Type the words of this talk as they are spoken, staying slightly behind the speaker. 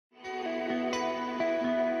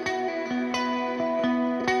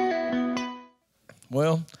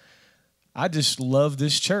Well, I just love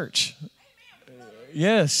this church.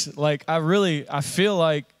 Yes, like I feel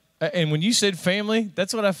like, and when you said family,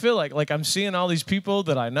 that's what I feel like. Like I'm seeing all these people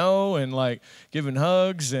that I know and like giving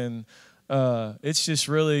hugs, and it's just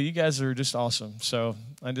really, you guys are just awesome. So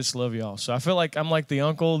I just love y'all. So I feel like I'm like the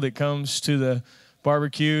uncle that comes to the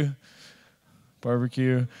barbecue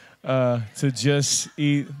to just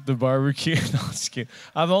eat the barbecue. No, I'm just kidding.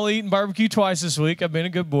 I've only eaten barbecue twice this week. I've been a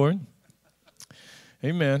good boy.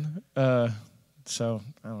 Amen. So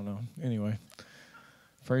I don't know. Anyway.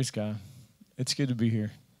 Praise God. It's good to be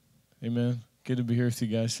here. Amen. Good to be here with you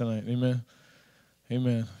guys tonight. Amen.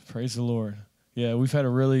 Amen. Praise the Lord. Yeah, we've had a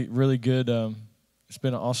really, really good, it's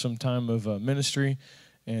been an awesome time of ministry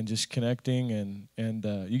and just connecting. And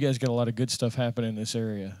you guys got a lot of good stuff happening in this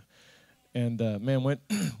area. And, man,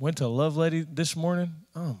 went to Love Lady this morning.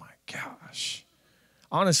 Oh, my gosh.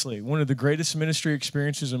 Honestly, one of the greatest ministry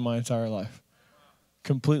experiences in my entire life.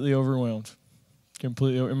 Completely overwhelmed.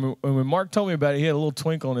 Completely. And when Mark told me about it, he had a little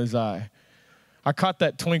twinkle in his eye. I caught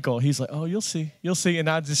that twinkle. He's like, oh, you'll see. You'll see. And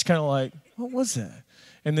I just kind of like, what was that?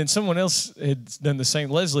 And then someone else had done the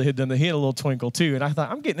same. Leslie had done that. He had a little twinkle too. And I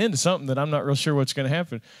thought, I'm getting into something that I'm not real sure what's going to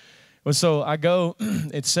happen. Well, so I go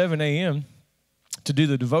at 7 a.m. to do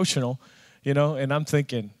the devotional, and I'm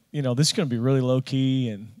thinking, this is going to be really low key.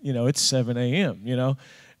 And, it's 7 a.m.,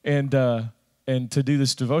 and to do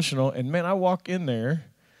this devotional. And, man, I walk in there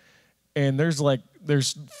and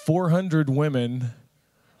there's 400 women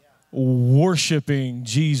worshiping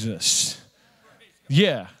Jesus.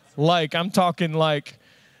 Yeah, like I'm talking like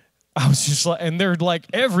I was just like, and they're like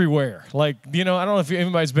everywhere. Like, I don't know if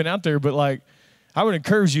anybody's been out there, but like I would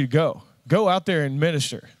encourage you to go out there and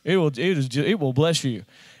minister. It will bless you.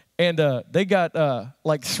 And they got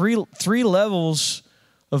like three levels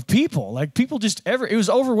of people. Like people just it was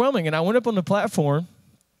overwhelming. And I went up on the platform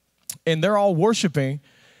and they're all worshiping.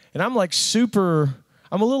 And I'm like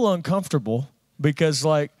I'm a little uncomfortable because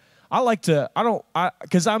like,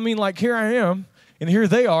 because here I am and here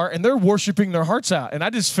they are and they're worshiping their hearts out. And I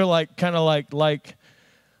just feel like kind of like,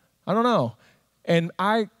 I don't know. And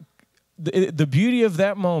the beauty of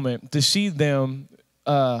that moment to see them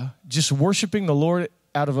just worshiping the Lord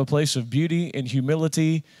out of a place of beauty and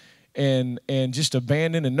humility and just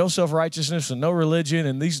abandon and no self-righteousness and no religion.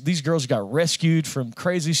 And these girls got rescued from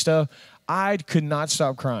crazy stuff. I could not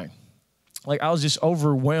stop crying. Like I was just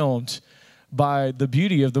overwhelmed by the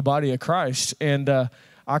beauty of the body of Christ. And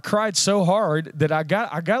I cried so hard that I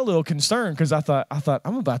got a little concerned because I thought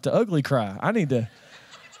I'm about to ugly cry. I need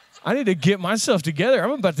to get myself together.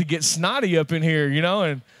 I'm about to get snotty up in here,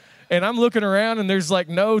 and I'm looking around and there's like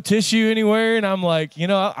no tissue anywhere. And I'm like,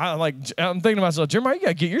 I'm thinking to myself, Jeremiah, you got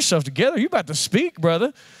to get yourself together. You about to speak,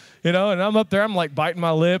 brother. And I'm up there, I'm like biting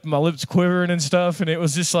my lip and my lips quivering and stuff. And it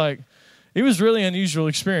was just like, it was really unusual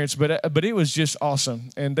experience, but it was just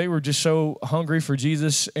awesome. And they were just so hungry for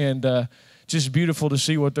Jesus and just beautiful to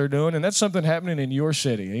see what they're doing. And that's something happening in your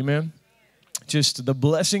city. Amen. Just the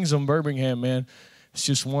blessings of Birmingham, man. It's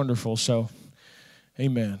just wonderful. So,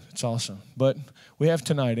 amen. It's awesome. But we have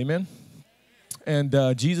tonight, amen? And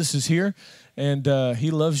Jesus is here, and he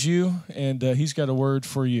loves you, and he's got a word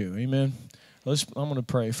for you, amen? I'm going to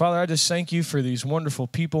pray. Father, I just thank you for these wonderful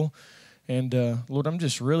people, and Lord, I'm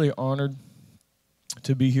just really honored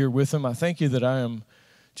to be here with them. I thank you that I am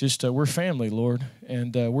just, we're family, Lord,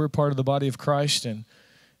 and we're part of the body of Christ, and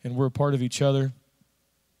we're a part of each other.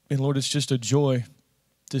 And Lord, it's just a joy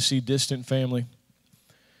to see distant family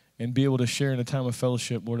and be able to share in a time of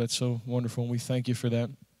fellowship, Lord. That's so wonderful, and we thank you for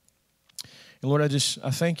that. And Lord, I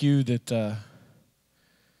thank you that,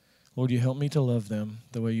 Lord, you help me to love them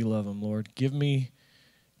the way you love them, Lord. Give me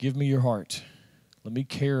your heart. Let me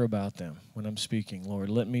care about them when I'm speaking, Lord.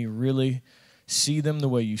 Let me really see them the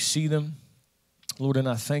way you see them. Lord, and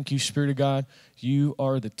I thank you, Spirit of God, you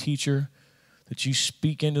are the teacher, that you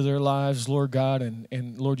speak into their lives, Lord God,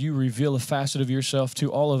 and Lord, you reveal a facet of yourself to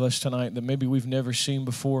all of us tonight that maybe we've never seen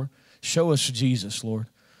before. Show us Jesus, Lord.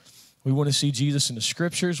 We want to see Jesus in the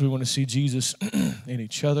Scriptures. We want to see Jesus in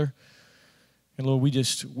each other. And Lord,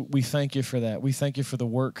 we thank you for that. We thank you for the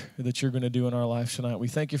work that you're going to do in our lives tonight. We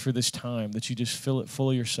thank you for this time that you just fill it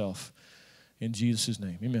full of yourself. In Jesus'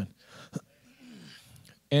 name, amen.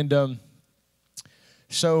 And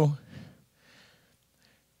so,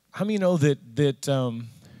 how many know that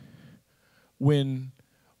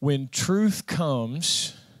when truth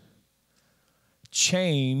comes,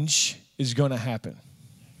 change is going to happen?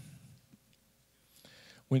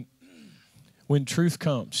 When truth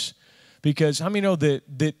comes. Because how many know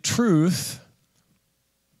that truth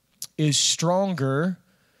is stronger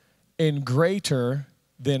and greater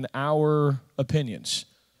than our opinions?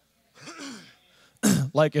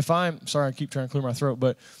 like if I'm, sorry, I keep trying to clear my throat,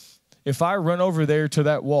 but if I run over there to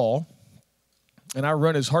that wall and I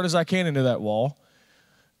run as hard as I can into that wall,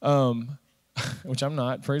 which I'm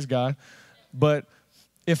not, praise God, but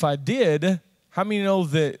if I did, how many know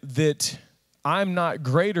that I'm not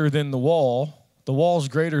greater than the wall's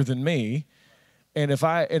greater than me, and if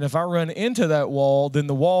I run into that wall, then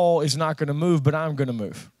the wall is not going to move, but I'm going to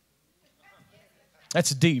move.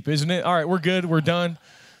 That's deep, isn't it? All right, we're good. We're done.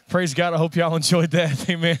 Praise God. I hope y'all enjoyed that.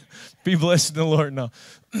 Amen. Be blessed in the Lord. No.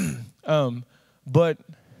 But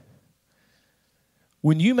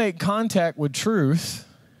when you make contact with truth,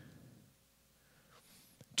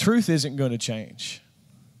 truth isn't going to change.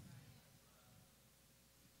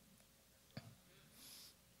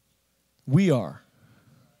 We are.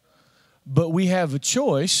 But we have a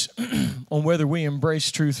choice on whether we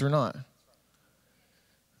embrace truth or not.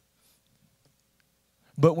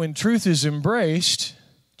 But when truth is embraced,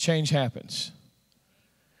 change happens.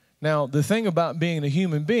 Now, the thing about being a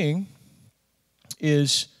human being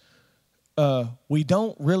is we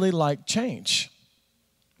don't really like change.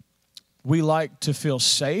 We like to feel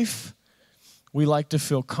safe. We like to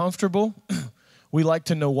feel comfortable. We like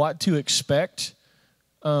to know what to expect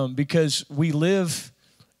because we live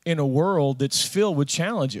in a world that's filled with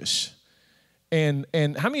challenges. And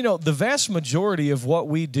how many know the vast majority of what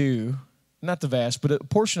we do, not the vast, but a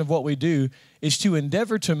portion of what we do is to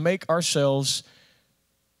endeavor to make ourselves,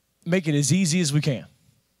 make it as easy as we can.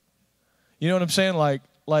 You know what I'm saying?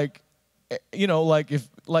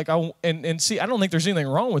 See, I don't think there's anything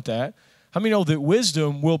wrong with that. How many know that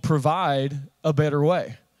wisdom will provide a better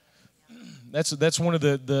way? That's one of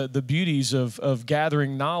the beauties of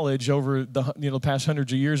gathering knowledge over the past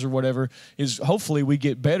hundreds of years or whatever, is hopefully we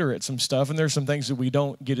get better at some stuff, and there's some things that we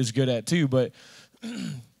don't get as good at too, but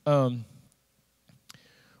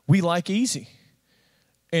we like easy.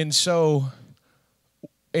 And so,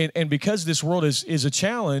 and because this world is a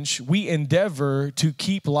challenge, we endeavor to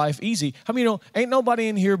keep life easy. How many know, ain't nobody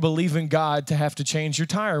in here believing God to have to change your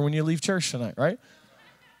tire when you leave church tonight, right?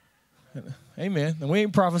 Amen. And we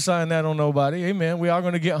ain't prophesying that on nobody. Amen. We are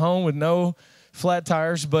going to get home with no flat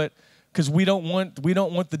tires, but because we don't want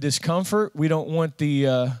the discomfort. We don't want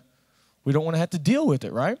to have to deal with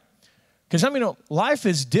it, right? Because life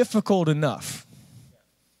is difficult enough.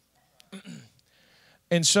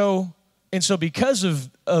 And so because of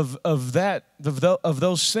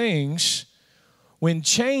those things, when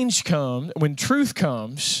change comes, when truth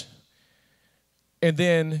comes, and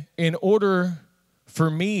then in order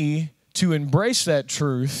for me to embrace that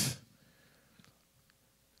truth,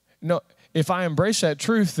 if I embrace that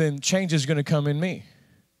truth, then change is going to come in me.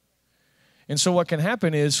 And so what can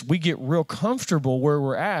happen is we get real comfortable where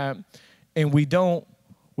we're at, and we don't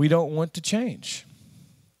want to change.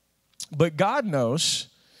 But God knows,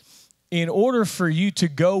 in order for you to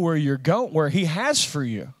go where you're going, where He has for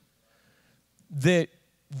you, that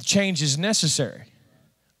change is necessary.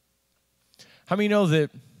 How many know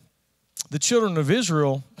that the children of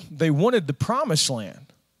Israel, they wanted the promised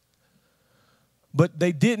land, but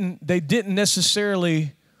they didn't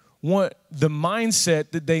necessarily want the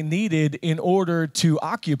mindset that they needed in order to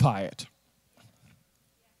occupy it.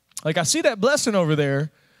 Like, I see that blessing over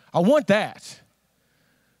there. I want that.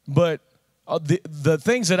 But the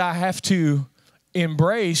things that I have to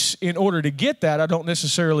embrace in order to get that, I don't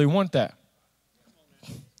necessarily want that.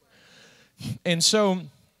 And so,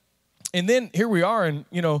 and then here we are, and,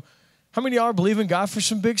 how many of y'all are believing God for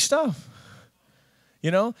some big stuff?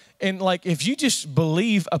 And like, if you just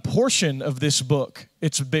believe a portion of this book,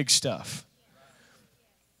 it's big stuff.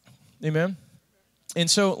 Amen? And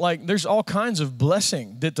so, like, there's all kinds of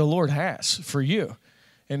blessing that the Lord has for you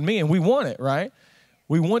and me, and we want it, right?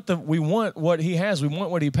 We want what He has. We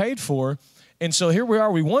want what He paid for. And so here we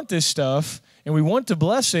are. We want this stuff, and we want the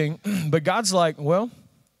blessing, but God's like, well,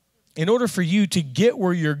 in order for you to get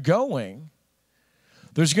where you're going,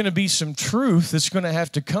 there's going to be some truth that's going to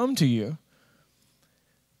have to come to you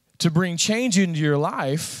to bring change into your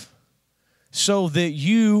life so that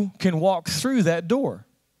you can walk through that door.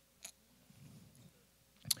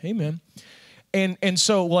 Amen. And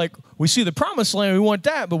so, like, we see the promised land, we want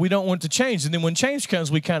that, but we don't want to change. And then when change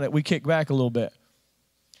comes, we kick back a little bit.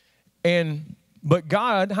 But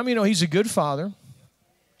God, how many know He's a good Father,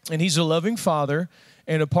 and He's a loving Father,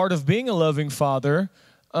 and a part of being a loving Father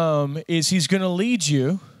is He's going to lead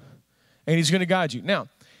you, and He's going to guide you. Now,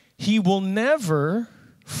 He will never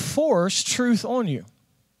force truth on you.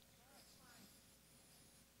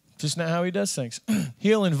 Just not how He does things.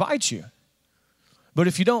 He'll invite you. But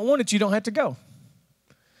if you don't want it, you don't have to go.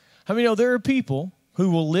 How many know there are people who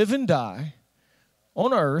will live and die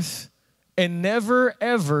on earth, and never,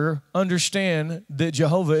 ever understand that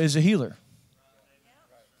Jehovah is a healer.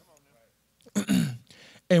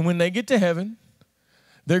 And when they get to heaven,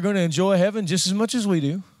 they're going to enjoy heaven just as much as we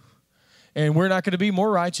do. And we're not going to be more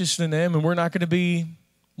righteous than them, and we're going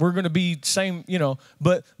to be same,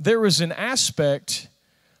 but there was an aspect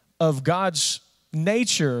of God's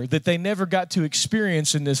nature that they never got to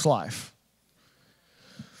experience in this life.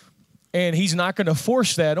 And he's not going to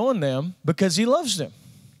force that on them because he loves them.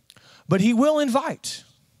 But he will invite.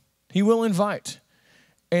 He will invite.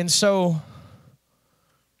 And so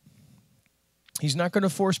he's not going to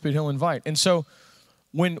force, but he'll invite. And so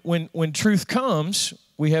when truth comes,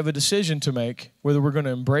 we have a decision to make whether we're going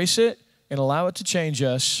to embrace it and allow it to change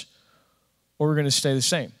us, or we're going to stay the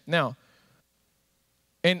same. Now,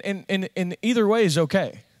 and either way is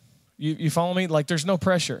okay. You follow me? Like, there's no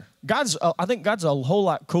pressure. I think God's a whole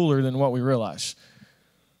lot cooler than what we realize.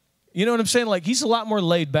 You know what I'm saying? Like, he's a lot more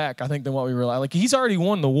laid back, I think, than what we realize. Like, he's already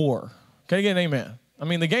won the war. Can I get an amen? I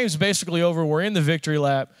mean, the game's basically over. We're in the victory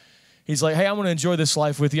lap. He's like, hey, I'm going to enjoy this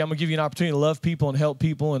life with you. I'm going to give you an opportunity to love people and help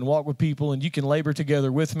people and walk with people, and you can labor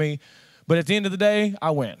together with me. But at the end of the day,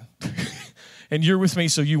 I win. And you're with me,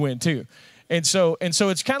 so you win too. And so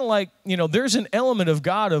it's kind of like, there's an element of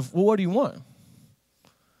God of, well, what do you want?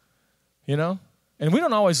 And we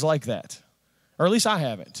don't always like that. Or at least I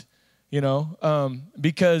haven't,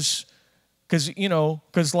 because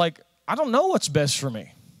like, I don't know what's best for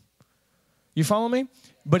me. You follow me?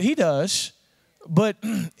 But he does. But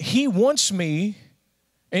he wants me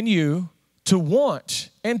and you to want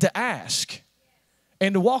and to ask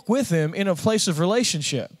and to walk with him in a place of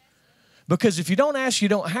relationship. Because if you don't ask, you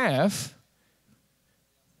don't have.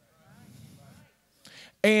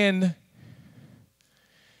 And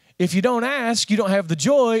if you don't ask, you don't have the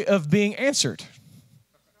joy of being answered.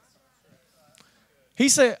 He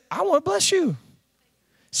said, I want to bless you.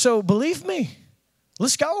 So believe me,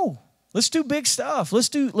 let's go. Let's do big stuff. Let's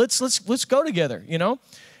go together,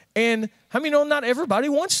 And how many know not everybody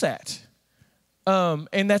wants that?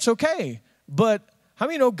 And that's okay. But how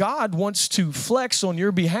many know God wants to flex on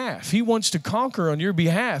your behalf? He wants to conquer on your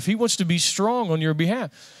behalf. He wants to be strong on your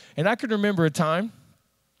behalf. And I can remember a time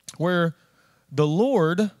where the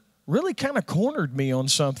Lord really kind of cornered me on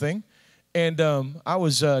something. And I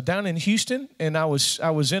was down in Houston, and I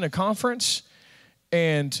was in a conference,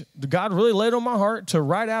 and God really laid on my heart to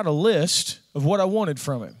write out a list of what I wanted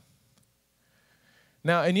from him.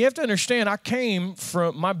 Now, and you have to understand,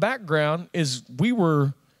 my background is we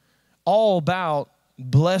were all about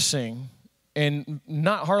blessing and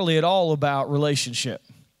not hardly at all about relationship.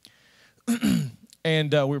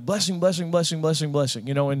 And we were blessing,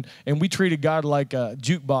 and we treated God like a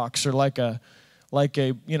jukebox or like a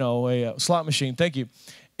slot machine. Thank you.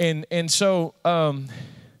 And so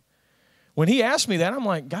when he asked me that, I'm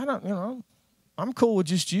like, God, I'm cool with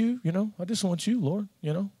just you. I just want you, Lord.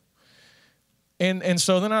 And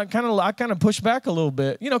so then I kind of pushed back a little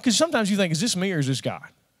bit, because sometimes you think, is this me or is this God?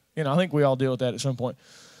 I think we all deal with that at some point.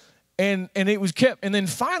 And it was kept. And then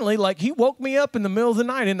finally, like, he woke me up in the middle of the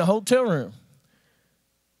night in the hotel room.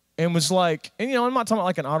 And was like, and I'm not talking about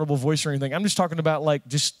like an audible voice or anything. I'm just talking about like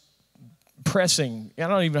just pressing. I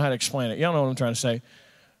don't even know how to explain it. Y'all know what I'm trying to say.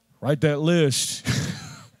 Write that list.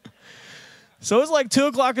 So it was like 2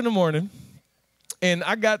 o'clock in the morning, and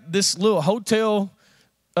I got this little hotel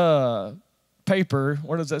paper.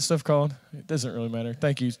 What is that stuff called? It doesn't really matter.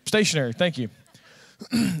 Thank you. Stationery. Thank you.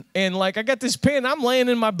 And like I got this pen. I'm laying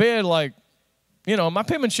in my bed like, my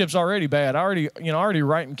penmanship's already bad. I already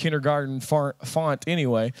write in kindergarten font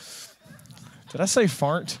anyway. Did I say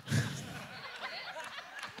font?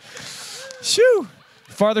 Shoo!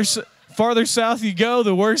 Farther south you go,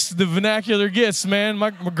 the worse the vernacular gets, man. My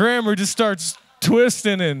grammar just starts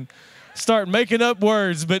twisting and start making up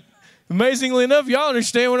words. But amazingly enough, y'all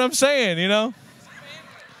understand what I'm saying,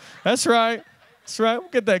 That's right. That's right. We'll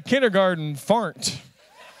get that kindergarten font.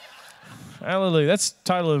 Hallelujah. That's the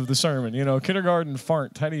title of the sermon, kindergarten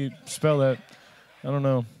font. How do you spell that? I don't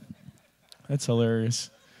know. That's hilarious.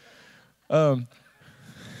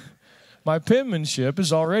 My penmanship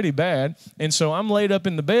is already bad, and so I'm laid up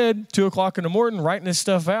in the bed, 2 o'clock in the morning, writing this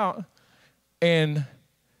stuff out, and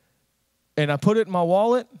I put it in my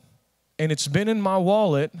wallet, and it's been in my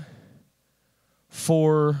wallet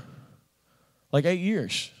for like 8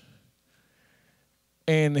 years.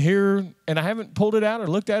 And I haven't pulled it out or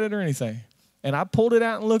looked at it or anything. And I pulled it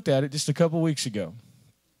out and looked at it just a couple weeks ago.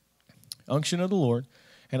 Unction of the Lord.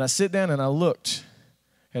 And I sit down and I looked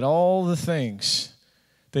at all the things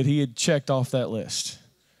that he had checked off that list.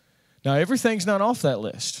 Now, everything's not off that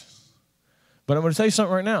list. But I'm going to tell you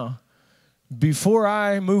something right now. Before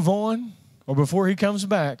I move on or before he comes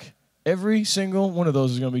back, Every single one of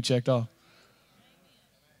those is going to be checked off.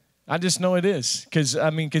 I just know it is.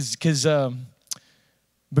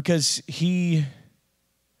 Because he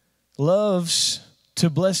loves to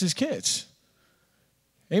bless his kids.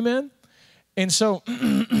 Amen? And so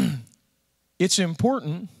it's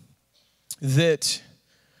important that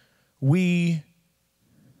we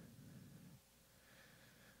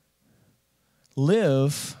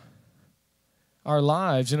live our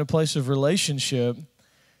lives in a place of relationship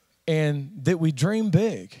and that we dream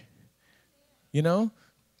big, you know,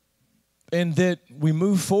 and that we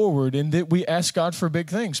move forward and that we ask God for big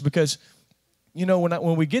things. Because, you know,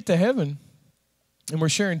 when we get to heaven and we're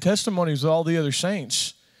sharing testimonies with all the other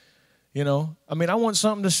saints, you know, I mean, I want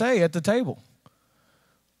something to say at the table.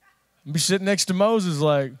 I'll be sitting next to Moses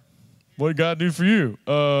like, what did God do for you?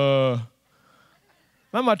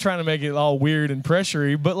 I'm not trying to make it all weird and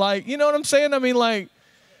pressury, but like, you know what I'm saying? I mean, like,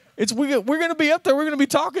 we're going to be up there. We're going to be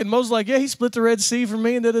talking. Moses like, yeah, he split the Red Sea for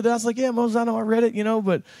me. And da-da-da. I was like, yeah, Moses, I know, I read it, you know.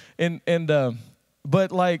 But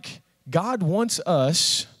like, God wants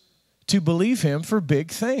us to believe him for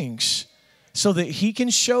big things so that he can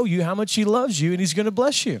show you how much he loves you and he's going to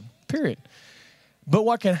bless you, period. But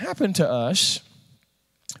what can happen to us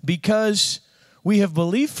because we have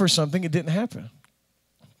believed for something, it didn't happen.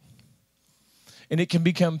 And it can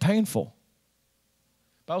become painful.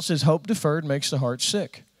 The Bible says hope deferred makes the heart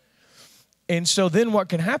sick. And so then what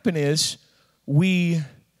can happen is we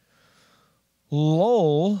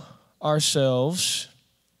lull ourselves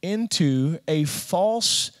into a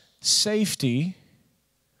false safety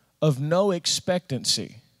of no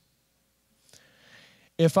expectancy.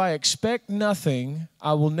 If I expect nothing,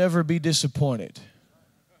 I will never be disappointed.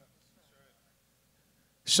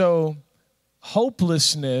 So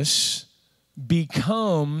hopelessness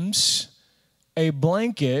becomes a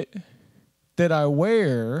blanket that I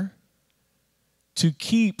wear to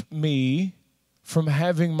keep me from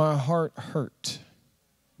having my heart hurt.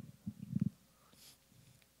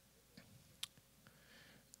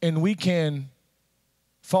 And we can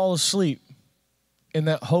fall asleep in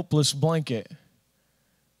that hopeless blanket.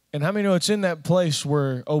 And how many know it's in that place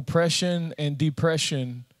where oppression and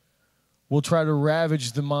depression will try to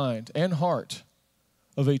ravage the mind and heart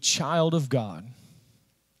of a child of God?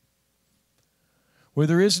 Where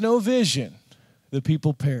there is no vision, the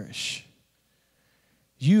people perish.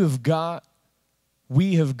 We have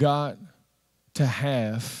got to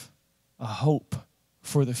have a hope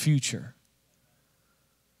for the future.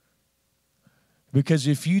 Because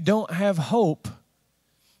if you don't have hope,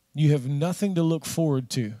 you have nothing to look forward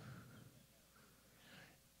to.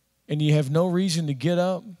 And you have no reason to get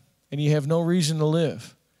up, and you have no reason to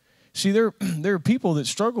live. See, there are people that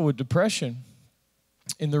struggle with depression,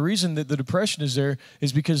 and the reason that the depression is there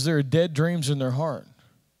is because there are dead dreams in their heart.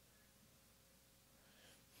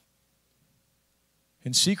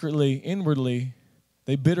 And secretly, inwardly,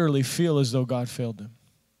 they bitterly feel as though God failed them.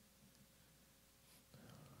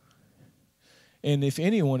 And if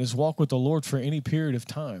anyone has walked with the Lord for any period of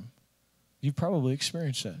time, you've probably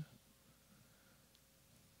experienced that.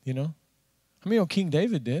 You know? I mean, King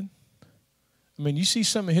David did. I mean, you see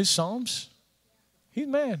some of his Psalms, he's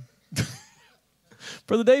mad.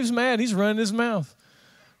 Brother Dave's mad. He's running his mouth.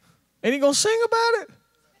 And he going to sing about it.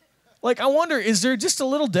 Like, I wonder, is there just a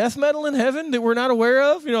little death metal in heaven that we're not aware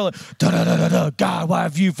of? You know, like, da-da-da-da-da, God, why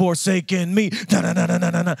have you forsaken me?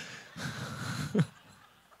 Da-da-da-da-da-da.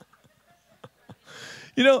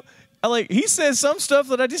 You know, like, he says some stuff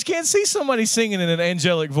that I just can't see somebody singing in an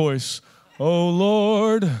angelic voice. Oh,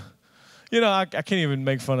 Lord. You know, I can't even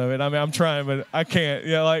make fun of it. I mean, I'm trying, but I can't.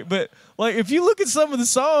 Yeah, but if you look at some of the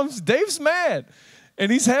Psalms, Dave's mad.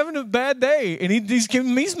 And he's having a bad day. And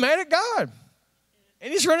he's mad at God.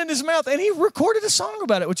 And he's running his mouth. And he recorded a song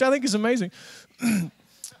about it, which I think is amazing. And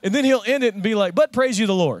then he'll end it and be like, but praise you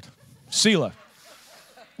the Lord. Selah.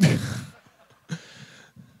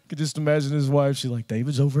 Could just imagine his wife. She's like,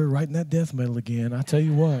 David's over here writing that death metal again. I tell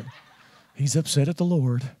you what, he's upset at the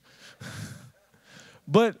Lord.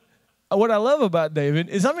 But what I love about David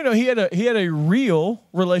is, I mean, he had a real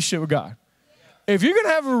relationship with God. If you're going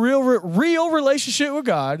to have a real relationship with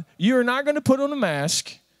God, you are not going to put on a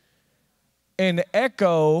mask and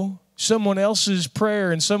echo someone else's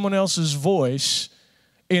prayer and someone else's voice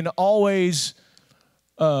in always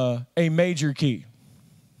a major key.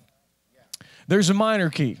 There's a minor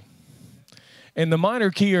key. And the minor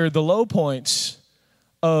key are the low points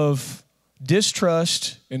of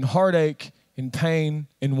distrust and heartache and pain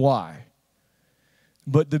and why.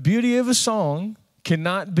 But the beauty of a song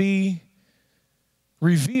cannot be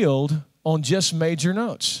revealed on just major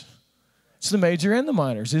notes. It's the major and the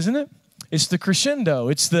minors, isn't it? It's the crescendo.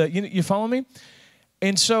 It's the, you follow me?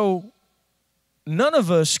 And so none of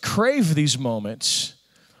us crave these moments,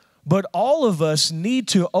 but all of us need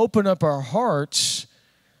to open up our hearts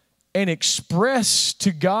and express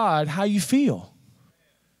to God how you feel.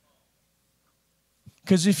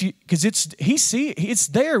 Because it's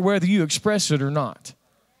there whether you express it or not.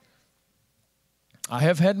 I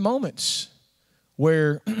have had moments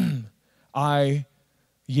where I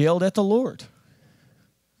yelled at the Lord.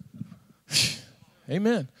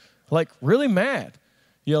 Amen. Like really mad,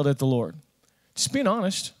 yelled at the Lord. Just being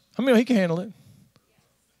honest. I mean, he can handle it.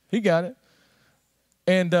 He got it.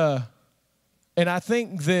 And I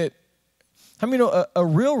think that, a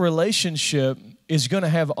real relationship is going to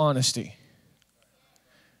have honesty.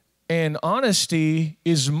 And honesty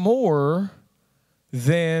is more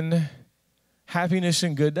than happiness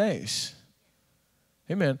and good days.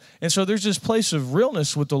 Amen. And so there's this place of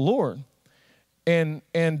realness with the Lord. And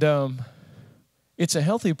it's a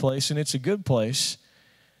healthy place and it's a good place.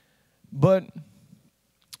 But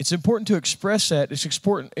it's important to express that.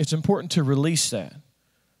 It's important to release that.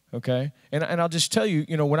 Okay? And I'll just tell you,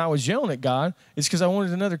 when I was yelling at God, it's because I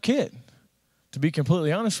wanted another kid. To be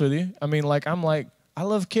completely honest with you. I'm like, I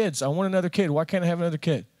love kids. I want another kid. Why can't I have another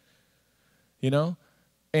kid?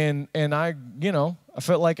 And I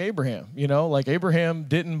felt like Abraham, like Abraham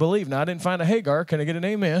didn't believe. Now, I didn't find a Hagar. Can I get an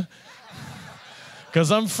amen?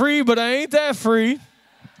 Because I'm free, but I ain't that free.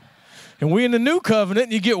 And we in the new covenant,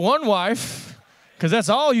 and you get one wife, because that's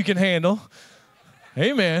all you can handle.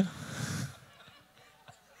 Amen.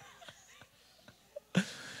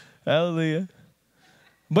 Hallelujah.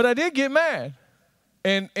 But I did get mad.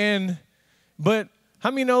 But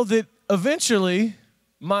how many know that eventually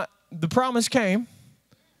the promise came,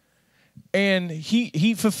 and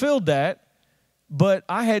he fulfilled that, but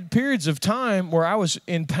I had periods of time where I was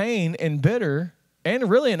in pain and bitter and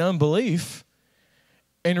really in unbelief.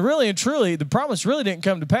 And really and truly, the promise really didn't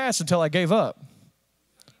come to pass until I gave up.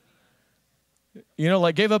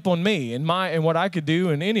 Gave up on me and what I could do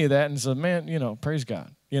and any of that, and said, man, praise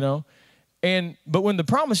God, But when the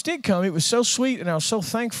promise did come, it was so sweet and I was so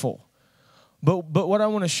thankful. But what I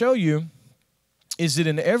want to show you is that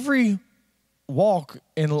in every walk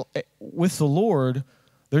with the Lord,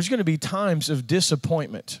 there's going to be times of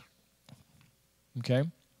disappointment. Okay?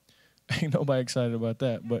 Ain't nobody excited about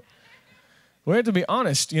that, but we have to be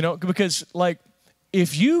honest, because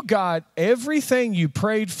if you got everything you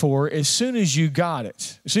prayed for as soon as you got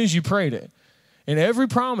it, as soon as you prayed it, and every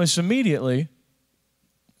promise immediately,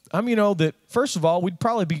 that first of all, we'd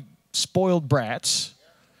probably be spoiled brats.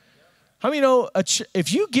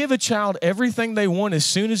 If you give a child everything they want as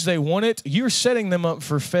soon as they want it, you're setting them up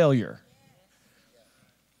for failure.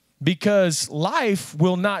 Because life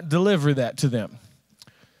will not deliver that to them.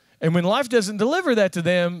 And when life doesn't deliver that to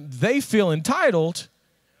them, they feel entitled,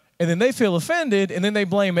 and then they feel offended, and then they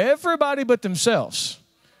blame everybody but themselves.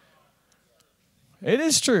 It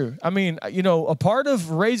is true. A part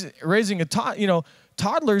of raising a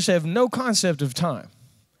toddlers have no concept of time.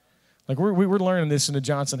 Like we're learning this in the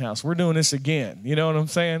Johnson house. We're doing this again. You know what I'm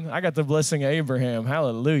saying? I got the blessing of Abraham.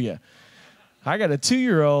 Hallelujah. I got a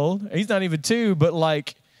 2-year-old. He's not even 2, but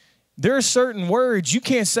there are certain words you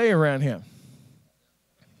can't say around him.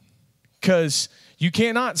 Because you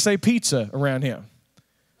cannot say pizza around him.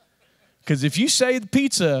 Because if you say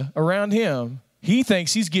pizza around him, he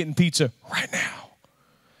thinks he's getting pizza right now.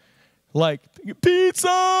 Like,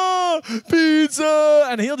 pizza, pizza.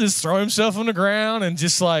 And he'll just throw himself on the ground and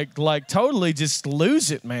just like totally just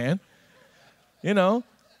lose it, man.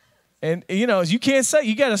 And, you can't say,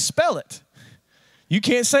 you got to spell it. You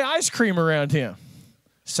can't say ice cream around him.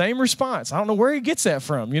 Same response. I don't know where he gets that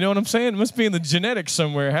from. You know what I'm saying? It must be in the genetics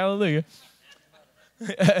somewhere. Hallelujah.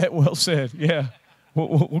 Well said. Yeah.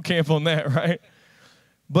 We'll camp on that, right?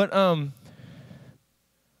 But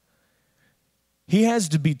he has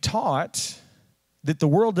to be taught that the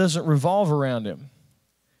world doesn't revolve around him.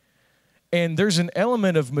 And there's an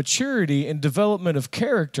element of maturity and development of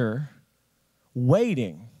character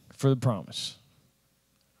waiting for the promise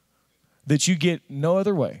that you get no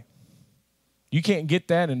other way. You can't get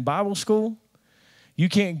that in Bible school. You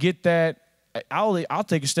can't get that. I'll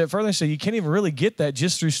take a step further and say you can't even really get that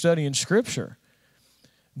just through studying Scripture.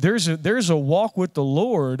 There's a walk with the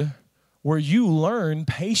Lord where you learn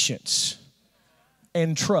patience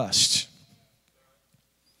and trust.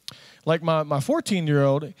 Like my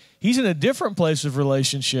 14-year-old, he's in a different place of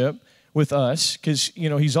relationship with us because,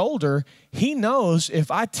 he's older. He knows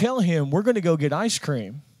if I tell him we're going to go get ice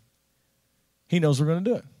cream, he knows we're going to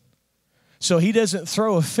do it. So he doesn't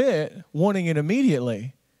throw a fit wanting it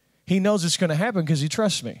immediately. He knows it's going to happen because he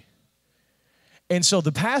trusts me. And so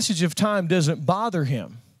the passage of time doesn't bother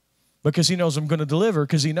him because he knows I'm going to deliver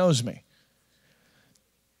because he knows me.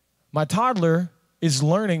 My toddler is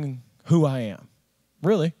learning who I am,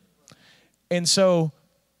 really. And so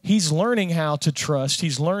he's learning how to trust.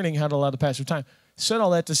 He's learning how to allow the passage of time. Said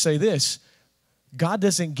all that to say this: God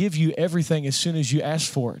doesn't give you everything as soon as you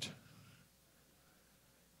ask for it.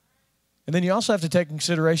 And then you also have to take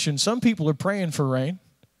consideration, some people are praying for rain.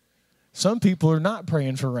 Some people are not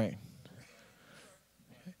praying for rain.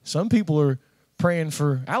 Some people are praying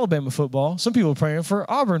for Alabama football. Some people are praying for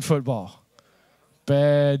Auburn football.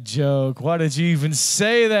 Bad joke. Why did you even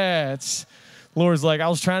say that? Lord's like, I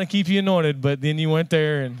was trying to keep you anointed, but then you went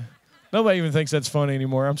there, and nobody even thinks that's funny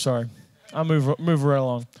anymore. I'm sorry. I'll move right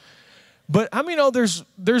along. But I mean,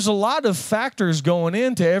 there's a lot of factors going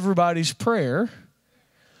into everybody's prayer.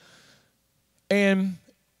 And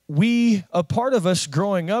a part of us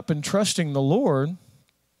growing up and trusting the Lord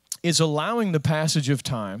is allowing the passage of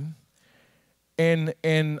time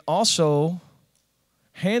and also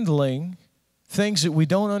handling things that we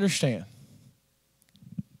don't understand.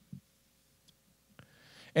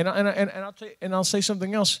 And I'll say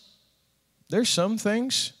something else. There's some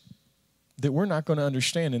things that we're not going to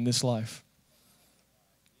understand in this life.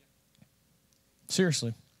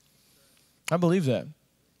 Seriously. I believe that.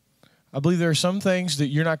 I believe there are some things that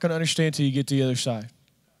you're not going to understand until you get to the other side.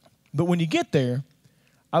 But when you get there,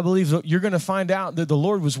 I believe that you're going to find out that the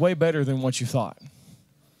Lord was way better than what you thought.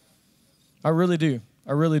 I really do.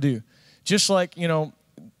 I really do. Just like, and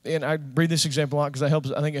I bring this example out because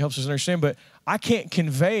I think it helps us understand, but I can't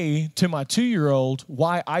convey to my 2-year-old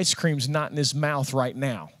why ice cream's not in his mouth right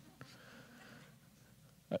now.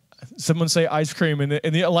 Someone say ice cream,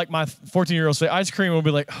 and like my 14-year-old say ice cream, will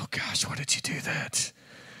be like, oh gosh, why did you do that?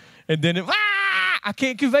 And then I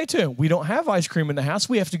can't convey to him. We don't have ice cream in the house.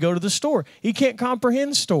 We have to go to the store. He can't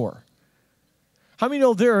comprehend store. How many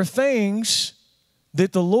know there are things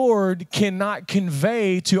that the Lord cannot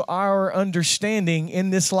convey to our understanding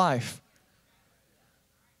in this life?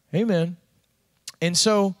 Amen. And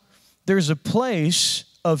so there's a place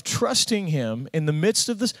of trusting him in the midst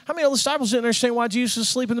of this. How many of the disciples didn't understand why Jesus was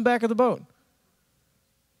asleep in the back of the boat?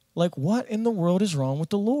 Like, what in the world is wrong with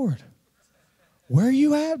the Lord? Where are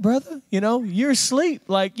you at, brother? You're asleep.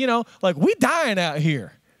 Like we dying out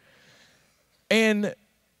here. And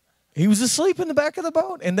he was asleep in the back of the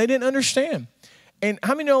boat, and they didn't understand. And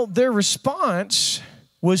how many know their response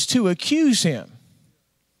was to accuse him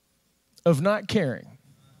of not caring?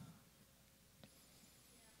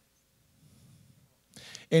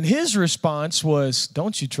 And his response was,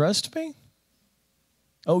 don't you trust me?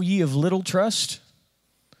 Oh, ye of little trust?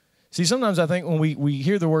 See, sometimes I think when we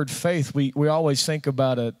hear the word faith, we always think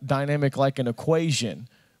about a dynamic like an equation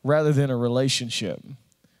rather than a relationship.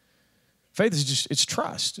 Faith is it's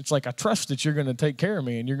trust. It's like, I trust that you're going to take care of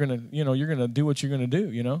me and you're going to do what you're going to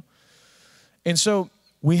do, And so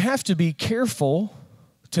we have to be careful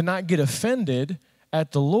to not get offended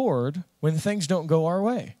at the Lord when things don't go our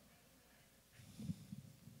way.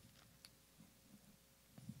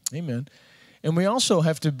 Amen. And we also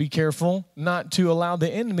have to be careful not to allow the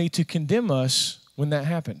enemy to condemn us when that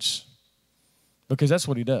happens, because that's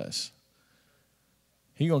what he does.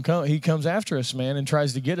 He comes after us, man, and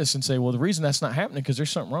tries to get us and say, well, the reason that's not happening because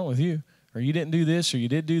there's something wrong with you, or you didn't do this, or you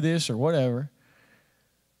did do this, or whatever.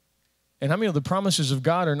 And how many of the promises of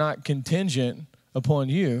God are not contingent upon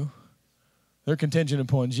you? They're contingent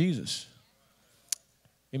upon Jesus.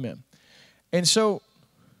 Amen. And so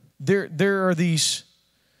there are these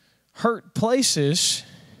hurt places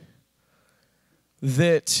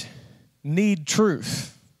that need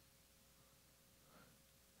truth.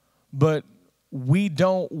 But we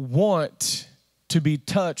don't want to be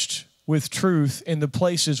touched with truth in the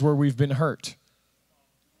places where we've been hurt.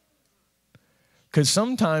 Because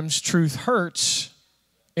sometimes truth hurts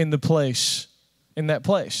in that place.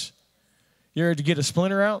 You ever to get a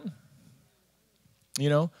splinter out?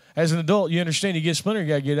 As an adult, you understand you get a splinter, you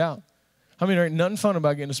got to get it out. I mean, there ain't nothing fun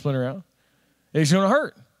about getting a splinter out. It's going to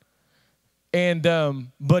hurt. And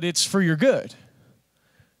but it's for your good.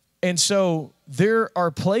 And so there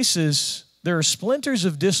are splinters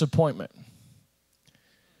of disappointment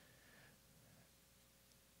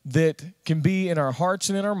that can be in our hearts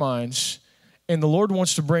and in our minds, and the Lord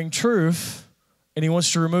wants to bring truth, and he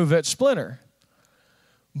wants to remove that splinter.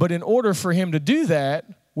 But in order for him to do that,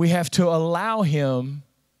 we have to allow him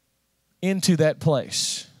into that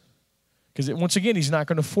place. Because once again, he's not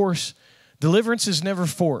going to force. Deliverance is never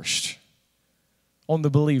forced on the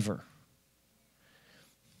believer.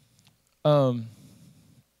 You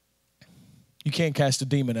can't cast a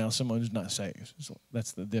demon out of someone who's not saved. So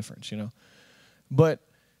that's the difference, But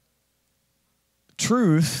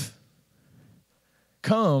truth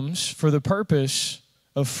comes for the purpose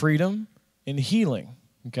of freedom and healing,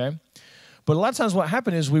 okay? But a lot of times what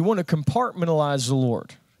happens is we want to compartmentalize the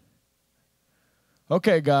Lord.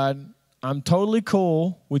 Okay, God, I'm totally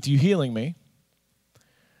cool with you healing me.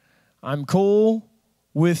 I'm cool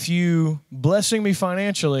with you blessing me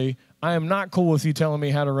financially. I am not cool with you telling me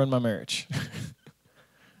how to run my marriage.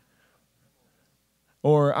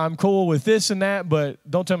 Or I'm cool with this and that, but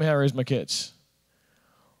don't tell me how to raise my kids.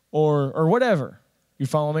 Or whatever. You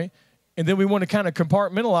follow me? And then we want to kind of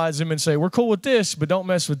compartmentalize them and say, we're cool with this, but don't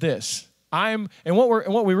mess with this. Whether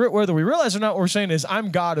we realize or not, what we're saying is, I'm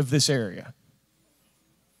God of this area.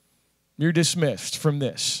 You're dismissed from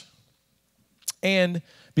this. And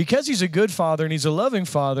because he's a good father and he's a loving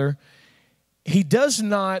father, he does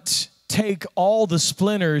not take all the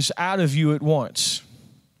splinters out of you at once.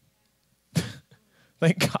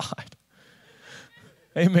 Thank God.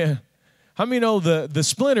 Amen. How many know the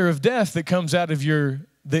splinter of death that comes out of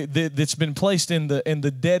that's been placed in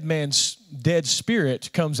the dead man's dead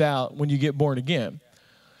spirit comes out when you get born again?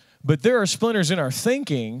 But there are splinters in our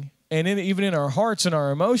thinking and even in our hearts and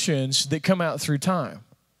our emotions that come out through time,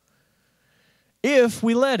 if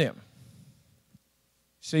we let him.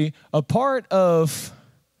 See, a part of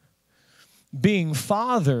being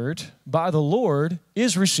fathered by the Lord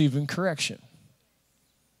is receiving correction.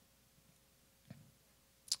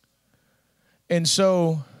 And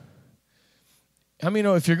so, how many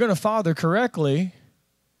know if you're going to father correctly,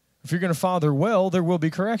 if you're going to father well, there will be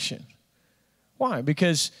correction. Why?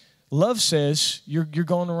 Because love says you're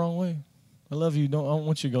going the wrong way. I love you. I don't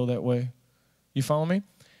want you to go that way. You follow me?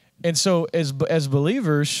 And so as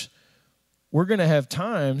believers, we're going to have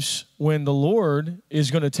times when the Lord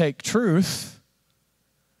is going to take truth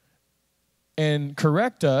and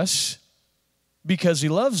correct us because he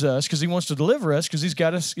loves us, because he wants to deliver us, because he's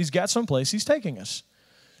got someplace he's taking us.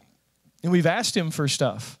 And we've asked him for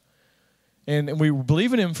stuff. And we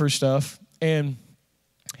believe in him for stuff. And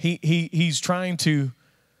he's trying to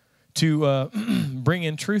bring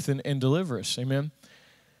in truth and deliver us. Amen.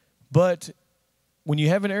 But when you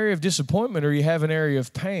have an area of disappointment or you have an area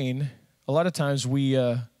of pain, a lot of times we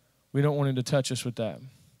don't want him to touch us with that.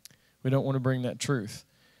 We don't want to bring that truth.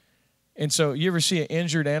 And so you ever see an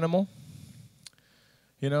injured animal?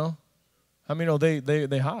 You know? I mean,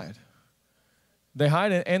 they hide. They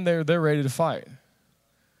hide and they're ready to fight.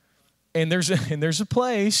 And there's a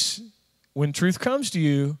place when truth comes to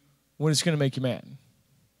you when it's going to make you mad.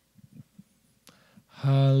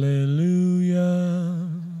 Hallelujah.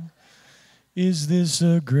 Is this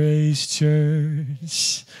a grace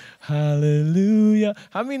church? Hallelujah.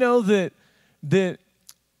 How many know that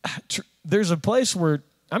there's a place where,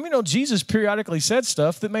 how many know Jesus periodically said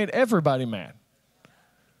stuff that made everybody mad?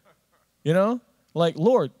 You know? Like,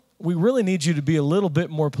 Lord, we really need you to be a little bit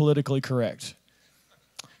more politically correct.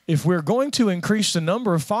 If we're going to increase the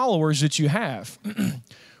number of followers that you have,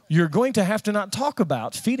 you're going to have to not talk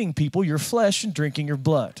about feeding people your flesh and drinking your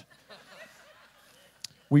blood.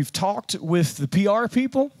 We've talked with the PR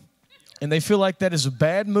people, and they feel like that is a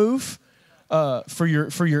bad move for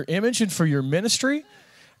your image and for your ministry.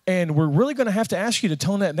 And we're really going to have to ask you to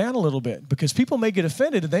tone that down a little bit, because people may get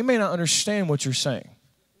offended and they may not understand what you're saying.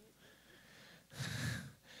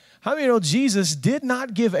 How many know Jesus did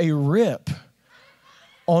not give a rip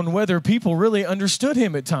on whether people really understood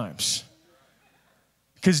him at times?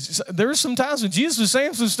 Because there were some times when Jesus was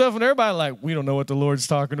saying some stuff and everybody like, we don't know what the Lord's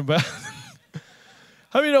talking about.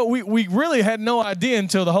 How many know we really had no idea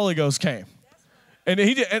until the Holy Ghost came. And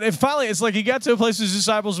and finally, it's like he got to a place with his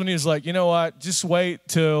disciples when he was like, you know what? Just wait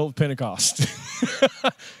till Pentecost.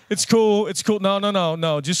 It's cool. It's cool.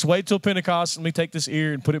 No. Just wait till Pentecost. Let me take this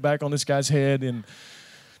ear and put it back on this guy's head, and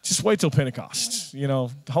just wait till Pentecost. You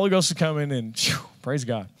know, the Holy Ghost is coming, and praise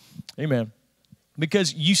God. Amen.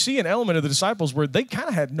 Because you see an element of the disciples where they kind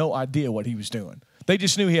of had no idea what he was doing. They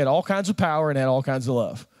just knew he had all kinds of power and had all kinds of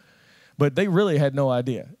love. But they really had no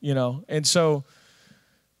idea, you know. And so,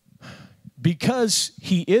 because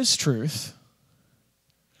he is truth,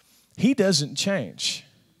 he doesn't change.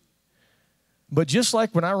 But just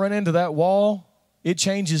like when I run into that wall, it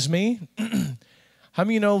changes me. How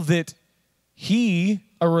many know that a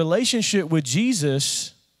relationship with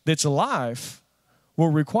Jesus that's alive will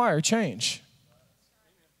require change?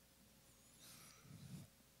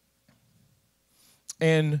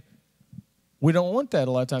 And we don't want that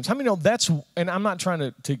a lot of times. How many know and I'm not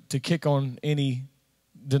trying to kick on any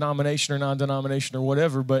denomination or non-denomination or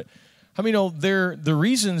whatever, but how many know the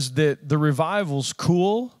reasons that the revival's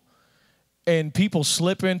cool and people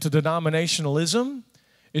slip into denominationalism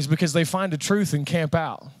is because they find a truth and camp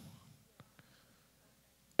out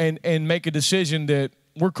and make a decision that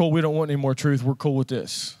we're cool. We don't want any more truth. We're cool with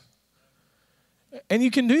this. And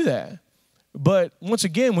you can do that. But once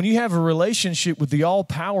again, when you have a relationship with the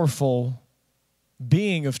all-powerful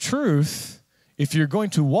being of truth, if you're going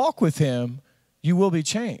to walk with him, you will be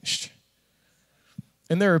changed.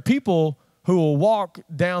 And there are people who will walk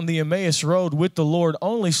down the Emmaus road with the Lord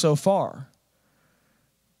only so far,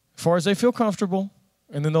 as far as they feel comfortable,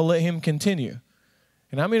 and then they'll let him continue.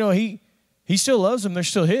 And I mean, he still loves them. They're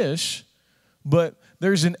still his. But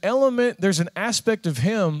there's an element, there's an aspect of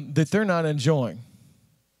him that they're not enjoying,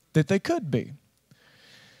 that they could be.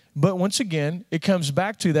 But once again, it comes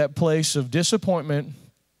back to that place of disappointment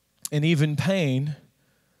and even pain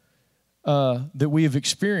that we have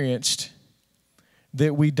experienced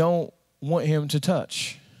that we don't want him to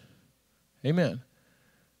touch. Amen.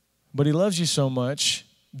 But he loves you so much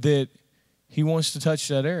that he wants to touch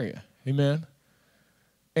that area. Amen.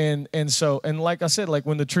 And like I said, like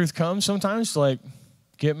when the truth comes, sometimes like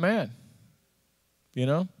get mad. You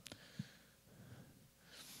know?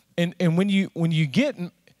 And when you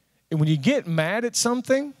get mad at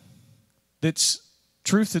something that's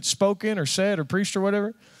truth that's spoken or said or preached or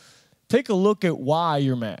whatever, take a look at why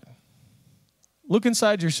you're mad. Look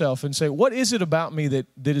inside yourself and say, what is it about me that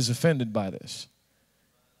is offended by this?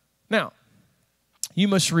 Now, you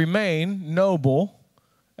must remain noble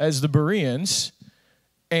as the Bereans,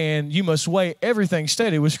 and you must weigh everything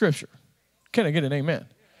steady with Scripture. Can I get an amen?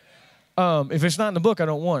 If it's not in the book, I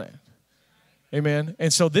don't want it. Amen.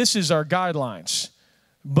 And so this is our guidelines.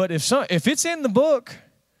 But if it's in the book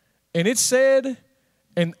and it's said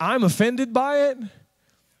and I'm offended by it,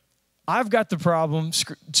 I've got the problem.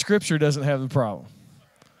 Scripture doesn't have the problem.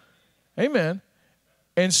 Amen.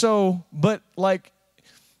 And so, but like,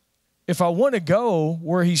 if I want to go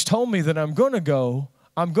where he's told me that I'm going to go,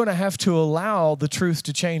 I'm going to have to allow the truth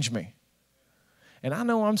to change me. And I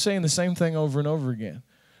know I'm saying the same thing over and over again,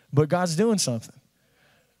 but God's doing something.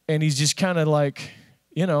 And he's just kind of like,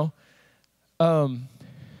 you know,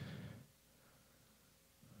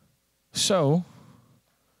 so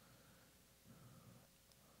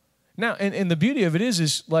now, and the beauty of it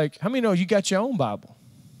is like, how many know you got your own Bible?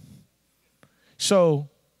 So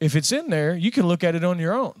if it's in there, you can look at it on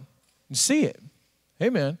your own and see it.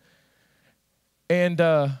 Amen. And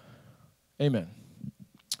amen.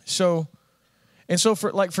 So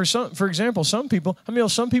for example, some people,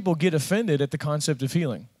 some people get offended at the concept of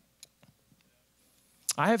healing.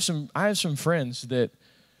 I have some friends that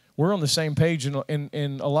we're on the same page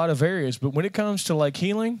in a lot of areas, but when it comes to like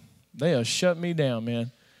healing, they'll shut me down,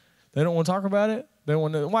 man. They don't want to talk about it. They don't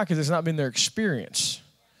want to. Why? Because it's not been their experience.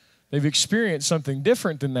 They've experienced something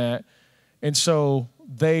different than that, and so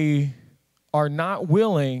they are not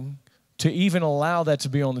willing to even allow that to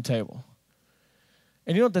be on the table.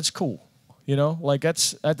 And you know what? That's cool. You know, like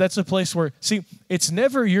that's a place where, see, it's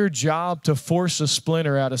never your job to force a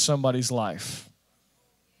splinter out of somebody's life.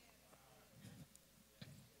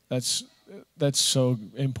 That's so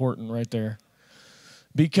important right there.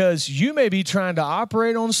 Because you may be trying to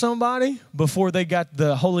operate on somebody before they got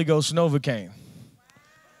the Holy Ghost Novocaine.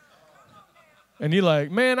 And you're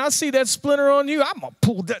like, man, I see that splinter on you. I'm going to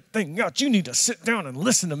pull that thing out. You need to sit down and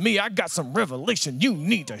listen to me. I got some revelation you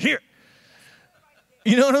need to hear.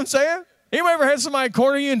 You know what I'm saying? Anybody ever had somebody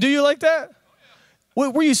corner you and do you like that?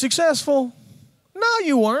 Were you successful? No,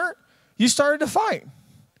 you weren't. You started to fight.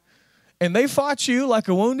 And they fought you like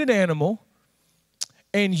a wounded animal.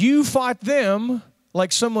 And you fought them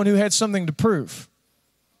like someone who had something to prove.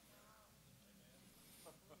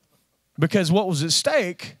 Because what was at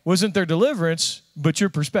stake wasn't their deliverance, but your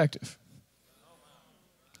perspective.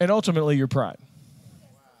 And ultimately your pride.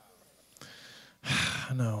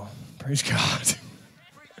 I know. Praise God.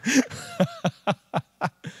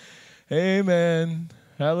 Amen.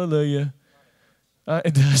 Hallelujah.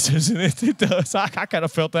 It does, doesn't it? It does. I kind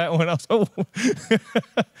of felt that when I was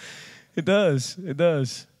It does. It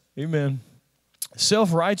does. Amen.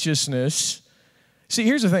 Self-righteousness. See,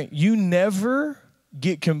 here's the thing. You never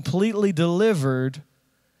get completely delivered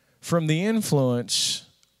from the influence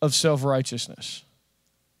of self-righteousness.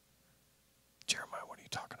 Jeremiah, what are you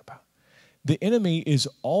talking about? The enemy is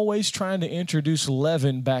always trying to introduce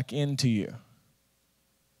leaven back into you.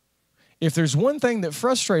 If there's one thing that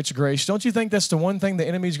frustrates grace, don't you think that's the one thing the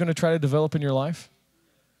enemy is going to try to develop in your life?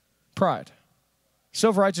 Pride.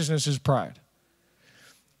 Self-righteousness is pride.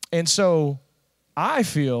 And so I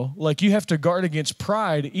feel like you have to guard against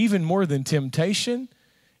pride even more than temptation,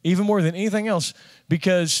 even more than anything else,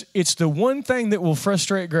 because it's the one thing that will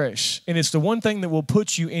frustrate grace, and it's the one thing that will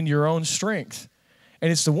put you in your own strength.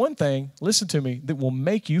 And it's the one thing, listen to me, that will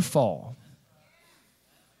make you fall.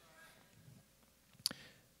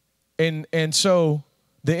 And so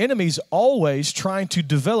the enemy's always trying to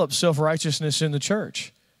develop self-righteousness in the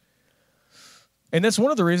church. And that's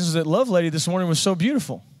one of the reasons that Love Lady this morning was so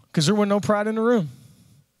beautiful, because there was no pride in the room.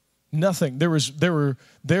 Nothing.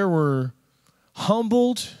 There were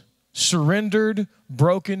humbled, surrendered,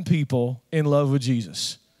 broken people in love with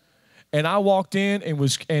Jesus. And I walked in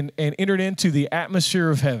and entered into the atmosphere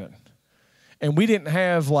of heaven. And we didn't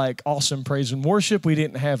have like awesome praise and worship. We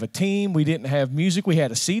didn't have a team. We didn't have music. We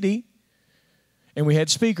had a CD. And we had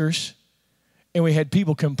speakers. And we had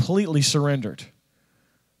people completely surrendered.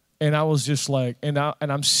 And I was just like, and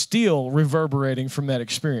I'm still reverberating from that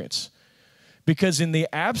experience. Because in the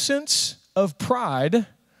absence of pride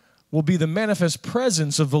will be the manifest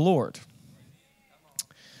presence of the Lord.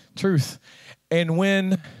 Truth. And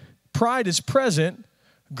when pride is present,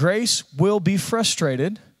 grace will be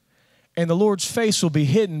frustrated, and the Lord's face will be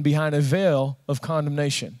hidden behind a veil of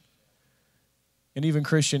condemnation and even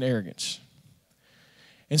Christian arrogance.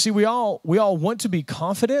 And see, we all want to be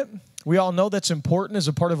confident. We all know that's important as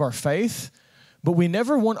a part of our faith, but we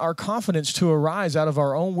never want our confidence to arise out of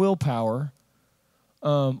our own willpower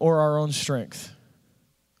or our own strength.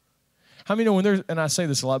 How many know when there's, and I say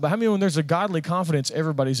this a lot, but how many know when there's a godly confidence,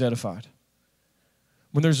 everybody's edified?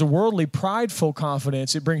 When there's a worldly, prideful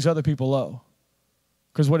confidence, it brings other people low.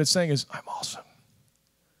 Because what it's saying is, I'm awesome.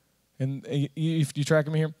 And if you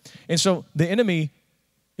tracking me here? And so the enemy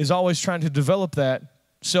is always trying to develop that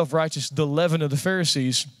self-righteous, the leaven of the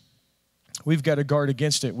Pharisees. We've got to guard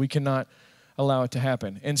against it. We cannot allow it to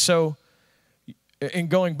happen. And so, and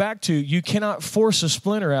going back to, you cannot force a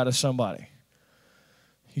splinter out of somebody.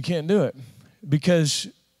 You can't do it because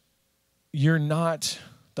you're not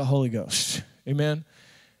the Holy Ghost. Amen?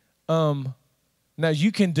 Now,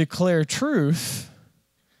 you can declare truth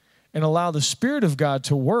and allow the Spirit of God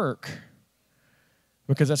to work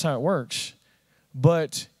because that's how it works.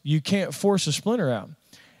 But you can't force a splinter out.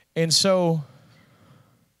 And so,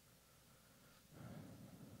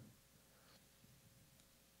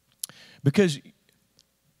 because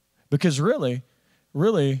really,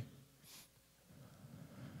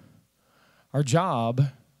 our job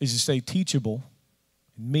is to stay teachable,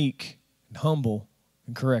 and meek, and humble,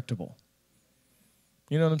 and correctable.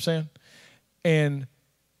 You know what I'm saying? And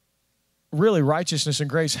really, righteousness and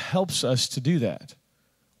grace helps us to do that.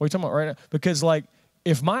 What are you talking about right now? Because, like,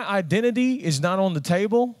 if my identity is not on the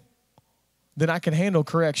table, then I can handle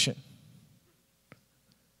correction.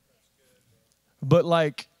 But,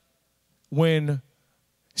 like, when...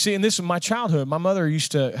 See, and this is my childhood. My mother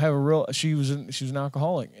used to have she was an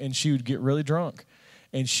alcoholic, and she would get really drunk,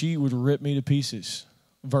 and she would rip me to pieces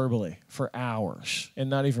verbally for hours and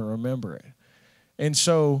not even remember it. And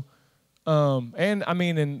so, and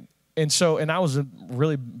I was a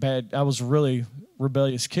really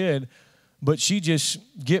rebellious kid, but she just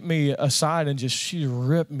get me aside and she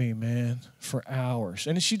ripped me, man, for hours.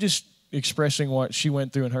 And she just expressing what she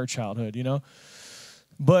went through in her childhood, you know.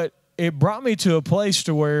 But it brought me to a place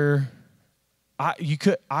to where I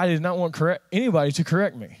did not want anybody to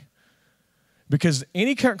correct me. Because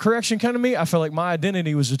any correction come to me, I felt like my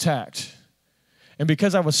identity was attacked. And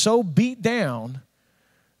because I was so beat down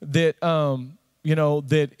that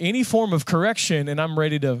that any form of correction, and I'm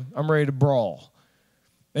ready to brawl.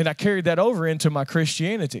 And I carried that over into my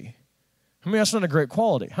Christianity. I mean, that's not a great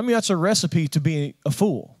quality. I mean, that's a recipe to be a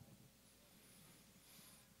fool.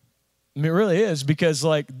 I mean, it really is, because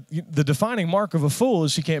like the defining mark of a fool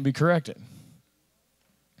is he can't be corrected.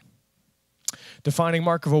 Defining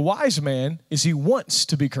mark of a wise man is he wants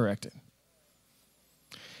to be corrected.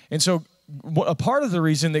 And so a part of the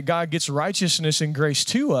reason that God gets righteousness and grace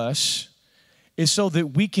to us is so that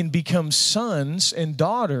we can become sons and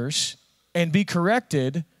daughters and be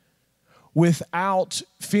corrected without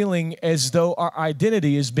feeling as though our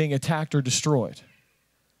identity is being attacked or destroyed.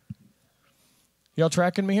 Y'all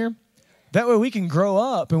tracking me here? That way we can grow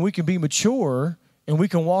up and we can be mature and we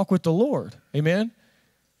can walk with the Lord. Amen?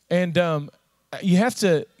 And you have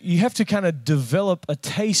to kind of develop a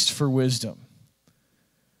taste for wisdom.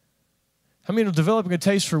 I mean, developing a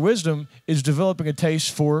taste for wisdom is developing a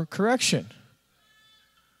taste for correction.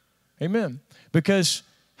 Amen. Because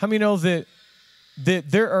how many know that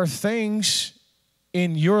there are things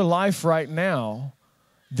in your life right now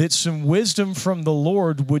that some wisdom from the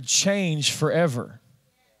Lord would change forever?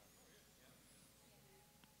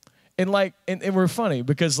 And we're funny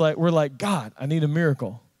because we're like, God, I need a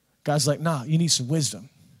miracle. God's like, nah, you need some wisdom.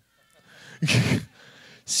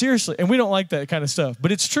 Seriously. And we don't like that kind of stuff.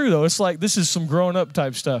 But it's true, though. It's like this is some grown up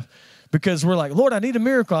type stuff. Because we're like, Lord, I need a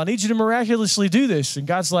miracle. I need you to miraculously do this. And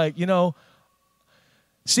God's like,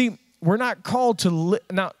 see, we're not called to...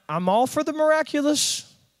 Now, I'm all for the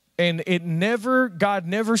miraculous. And God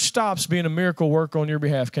never stops being a miracle worker on your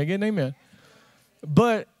behalf. Can I get an amen?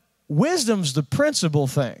 But wisdom's the principal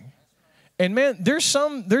thing. And man, there's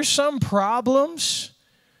some problems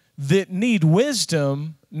that need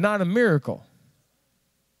wisdom, not a miracle.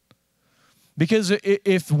 Because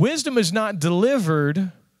if wisdom is not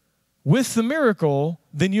delivered with the miracle,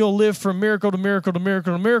 then you'll live from miracle to miracle to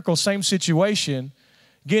miracle to miracle, same situation,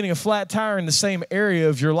 getting a flat tire in the same area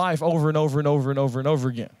of your life over and over and over and over and over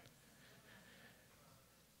again.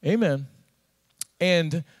 Amen.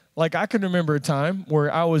 And like I can remember a time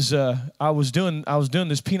where I was doing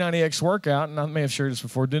this P90X workout, and I may have shared this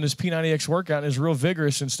before, doing this P90X workout, and it was real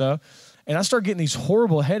vigorous and stuff. And I started getting these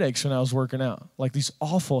horrible headaches when I was working out, like these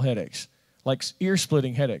awful headaches, like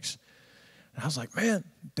ear-splitting headaches. And I was like, man,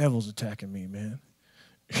 devil's attacking me, man.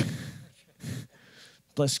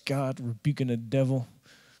 Bless God, rebuking the devil,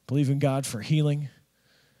 believe in God for healing.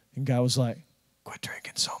 And God was like, quit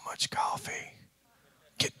drinking so much coffee.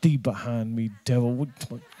 Get thee behind me, devil. What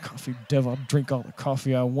coffee, devil? I'll drink all the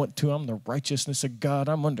coffee I want to. I'm the righteousness of God.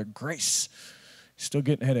 I'm under grace. Still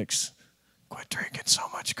getting headaches. Quit drinking so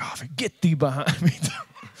much coffee. Get thee behind me.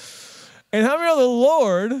 And how many know the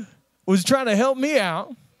Lord was trying to help me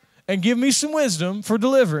out and give me some wisdom for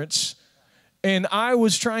deliverance, and I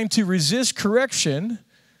was trying to resist correction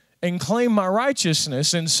and claim my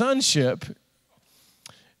righteousness and sonship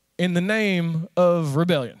in the name of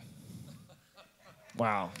rebellion.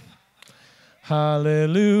 Wow.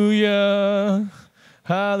 Hallelujah.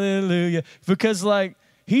 Hallelujah. Because, like,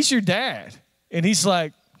 he's your dad. And he's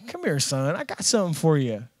like, come here, son. I got something for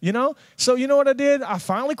you. You know? So, you know what I did? I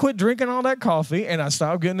finally quit drinking all that coffee, and I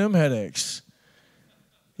stopped getting them headaches.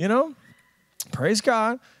 You know? Praise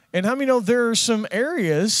God. And how many know there are some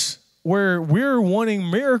areas where we're wanting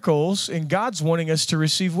miracles, and God's wanting us to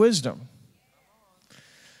receive wisdom?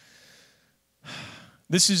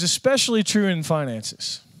 This is especially true in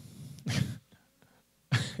finances.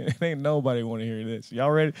 Ain't nobody want to hear this.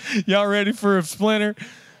 Y'all ready? Y'all ready for a splinter?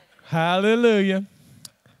 Hallelujah.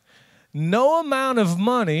 No amount of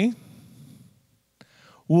money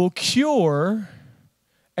will cure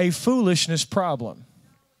a foolishness problem.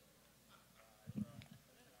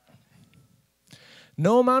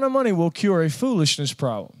 No amount of money will cure a foolishness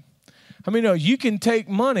problem. I mean, no, you can take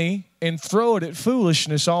money and throw it at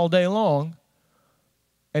foolishness all day long,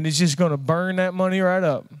 and it's just going to burn that money right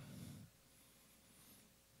up.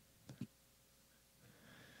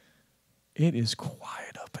 It is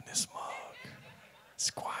quiet up in this mug. It's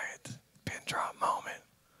quiet. Pin drop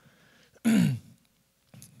moment.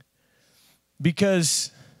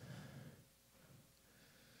 Because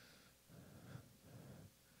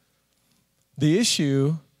the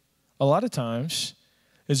issue, a lot of times,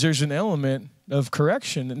 is there's an element of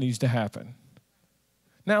correction that needs to happen.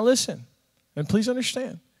 Now listen. And please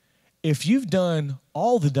understand, if you've done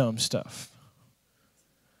all the dumb stuff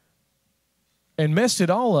and messed it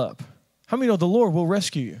all up, how many know the Lord will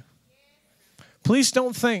rescue you? Please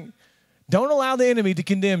don't allow the enemy to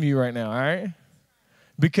condemn you right now, all right?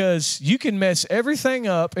 Because you can mess everything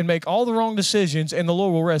up and make all the wrong decisions, and the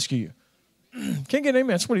Lord will rescue you. Can't get an amen.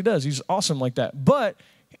 That's what he does. He's awesome like that. But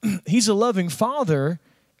he's a loving father,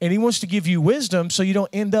 and he wants to give you wisdom so you don't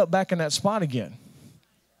end up back in that spot again.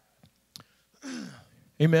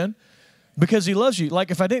 Amen? Because he loves you.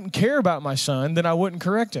 Like if I didn't care about my son, then I wouldn't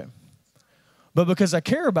correct him. But because I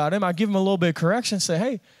care about him, I give him a little bit of correction and say,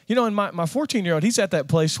 hey, you know, and my 14-year-old, he's at that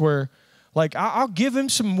place where, like, I'll give him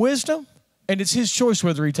some wisdom, and it's his choice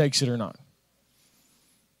whether he takes it or not.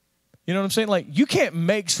 You know what I'm saying? Like, you can't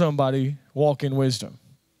make somebody walk in wisdom.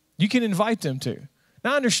 You can invite them to.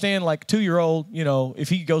 Now, I understand, like, 2-year-old, you know, if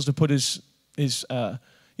he goes to put his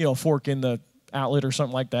fork in the outlet or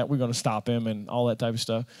something like that, we're going to stop him and all that type of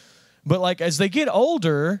stuff. But like as they get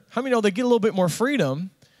older, how many know they get a little bit more freedom?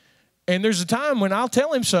 And there's a time when I'll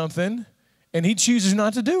tell him something and he chooses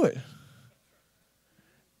not to do it.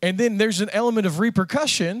 And then there's an element of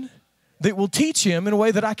repercussion that will teach him in a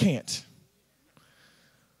way that I can't.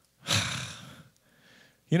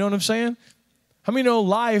 You know what I'm saying? How many know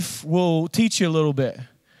life will teach you a little bit?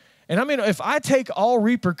 And I mean, if I take all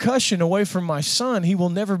repercussion away from my son, he will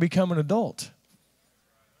never become an adult.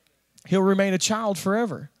 He'll remain a child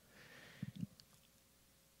forever.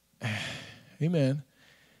 Amen.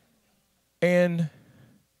 And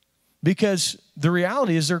because the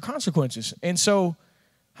reality is there are consequences. And so,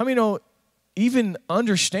 how many know, even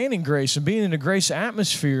understanding grace and being in a grace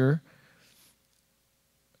atmosphere,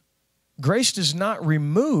 grace does not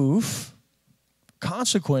remove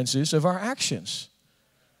consequences of our actions.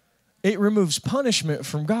 It removes punishment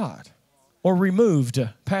from God, or removed,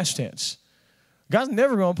 past tense. God's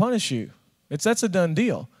never going to punish you. That's a done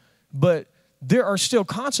deal. but there are still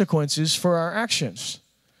consequences for our actions.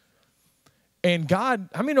 And God,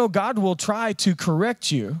 how many know God will try to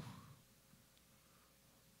correct you?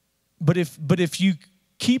 But if you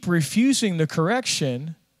keep refusing the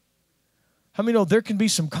correction, how many know there can be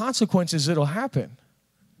some consequences that'll happen?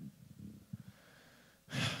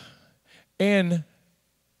 And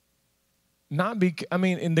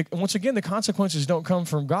once again, the consequences don't come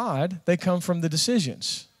from God. They come from the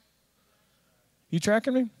decisions. You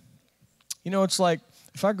tracking me? You know, it's like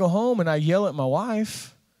if I go home and I yell at my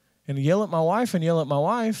wife and yell at my wife and yell at my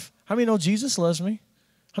wife, how many know Jesus loves me?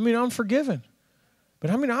 How many know I'm forgiven? But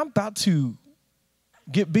how many know I'm about to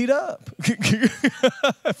get beat up?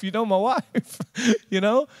 If you know my wife, you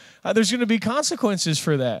know, there's going to be consequences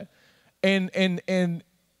for that. And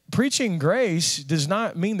preaching grace does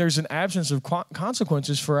not mean there's an absence of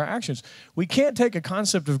consequences for our actions. We can't take a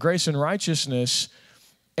concept of grace and righteousness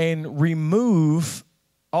and remove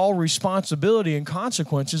all responsibility and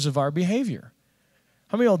consequences of our behavior.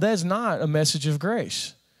 How many know that's not a message of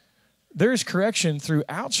grace? There is correction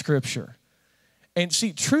throughout Scripture. And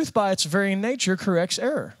see, truth by its very nature corrects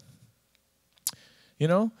error. You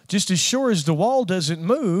know, just as sure as the wall doesn't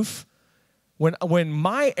move, when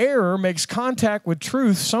my error makes contact with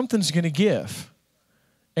truth, something's going to give.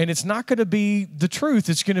 And it's not going to be the truth,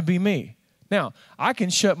 it's going to be me. Now, I can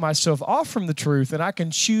shut myself off from the truth and I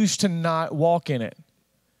can choose to not walk in it.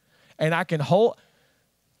 And I can hold,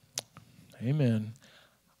 amen,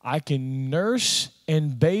 I can nurse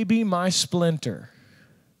and baby my splinter.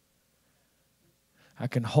 I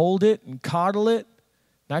can hold it and coddle it,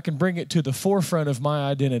 and I can bring it to the forefront of my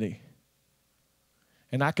identity.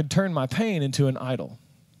 And I can turn my pain into an idol.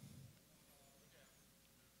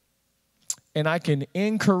 And I can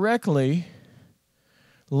incorrectly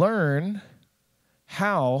learn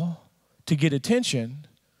how to get attention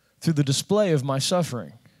through the display of my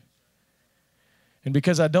suffering. And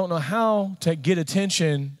because I don't know how to get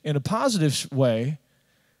attention in a positive way,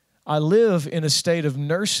 I live in a state of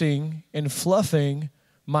nursing and fluffing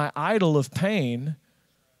my idol of pain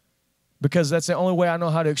because that's the only way I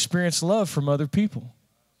know how to experience love from other people.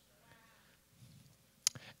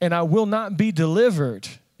 And I will not be delivered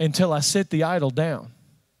until I sit the idol down.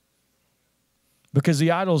 Because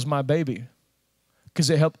the idol is my baby. Because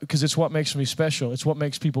it's what makes me special. It's what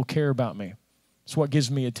makes people care about me. It's what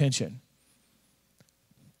gives me attention.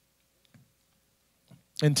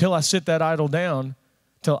 Until I sit that idol down,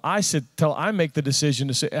 till I make the decision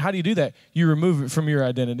to sit. How do you do that? You remove it from your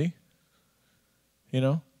identity. You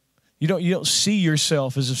know? You don't see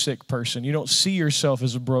yourself as a sick person. You don't see yourself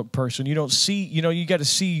as a broke person. You don't see, you got to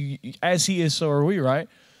see as he is, so are we, right?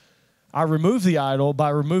 I remove the idol by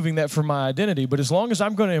removing that from my identity. But as long as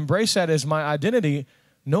I'm going to embrace that as my identity,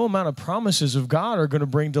 no amount of promises of God are going to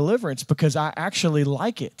bring deliverance because I actually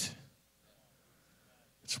like it.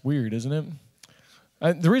 It's weird, isn't it?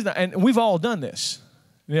 And the reason, and we've all done this.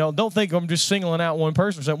 Don't think I'm just singling out one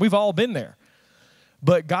person or something. We've all been there.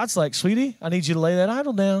 But God's like, sweetie, I need you to lay that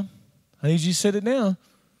idol down. I need you to sit it down.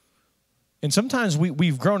 And sometimes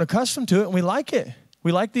we've grown accustomed to it and we like it.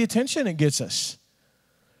 We like the attention it gets us.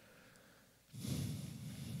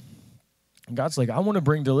 And God's like, I want to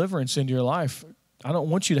bring deliverance into your life. I don't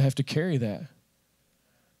want you to have to carry that.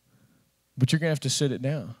 But you're going to have to sit it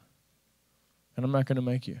down. And I'm not going to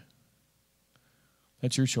make you.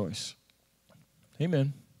 That's your choice.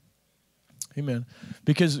 Amen. Amen.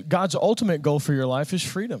 Because God's ultimate goal for your life is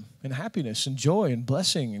freedom and happiness and joy and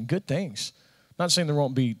blessing and good things. I'm not saying there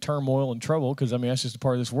won't be turmoil and trouble because, that's just a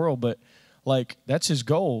part of this world, but that's his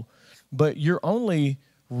goal. But you're only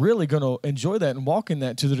really going to enjoy that and walk in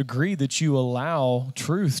that to the degree that you allow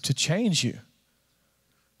truth to change you.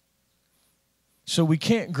 So we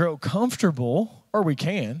can't grow comfortable, or we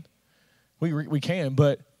can. We can,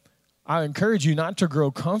 but I encourage you not to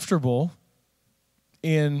grow comfortable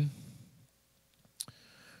in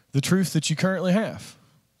the truth that you currently have.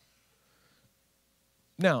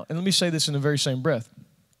 Now, and let me say this in the very same breath.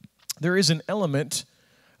 There is an element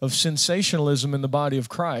of sensationalism in the body of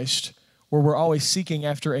Christ where we're always seeking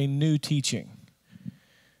after a new teaching.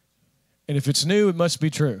 And if it's new, it must be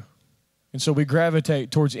true. And so we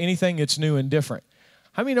gravitate towards anything that's new and different.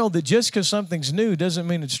 How many know that just because something's new doesn't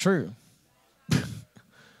mean it's true?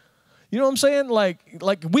 You know what I'm saying? Like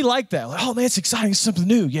we like that. Like, oh man, it's exciting, it's something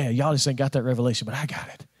new. Yeah, y'all just ain't got that revelation, but I got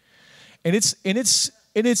it. And it's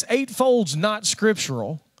eightfolds not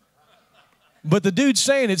scriptural. But the dude's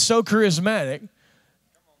saying it's so charismatic.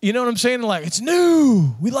 You know what I'm saying? Like, it's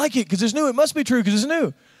new. We like it because it's new. It must be true because it's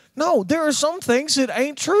new. No, there are some things that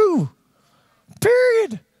ain't true.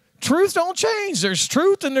 Period. Truth don't change. There's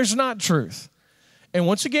truth and there's not truth. And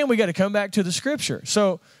once again, we got to come back to the scripture.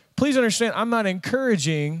 So please understand, I'm not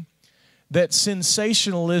encouraging that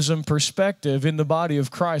sensationalism perspective in the body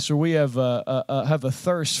of Christ where we have a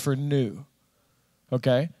thirst for new,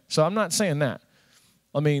 okay? So I'm not saying that.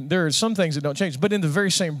 I mean, there are some things that don't change, but in the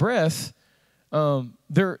very same breath,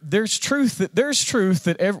 there's truth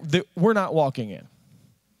that we're not walking in,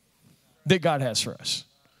 that God has for us.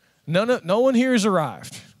 No one here has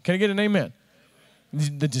arrived. Can I get an amen?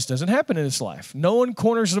 That just doesn't happen in this life. No one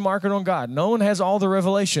corners the market on God. No one has all the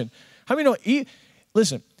revelation. How many know?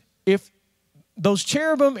 Listen, if those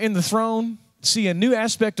cherubim in the throne see a new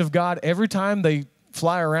aspect of God every time they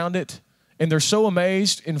fly around it, and they're so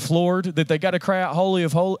amazed and floored that they got to cry out, holy,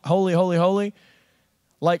 holy, holy, holy.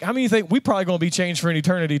 Like, how many think we probably going to be changed for an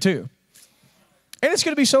eternity too? And it's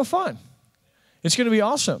going to be so fun. It's going to be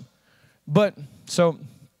awesome. But, so,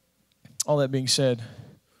 all that being said,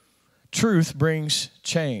 truth brings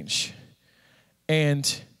change.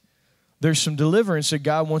 And there's some deliverance that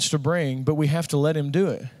God wants to bring, but we have to let him do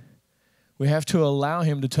it. We have to allow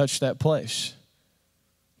him to touch that place.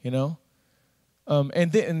 You know?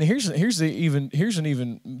 And here's an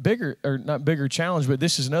even bigger, or not bigger challenge, but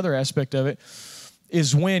this is another aspect of it,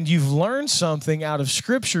 is when you've learned something out of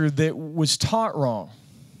Scripture that was taught wrong.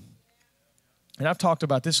 And I've talked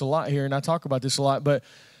about this a lot here, and I talk about this a lot, but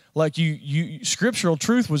like scriptural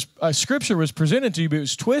truth was, Scripture was presented to you, but it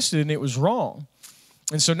was twisted and it was wrong.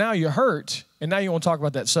 And so now you're hurt, and now you want to talk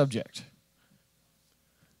about that subject.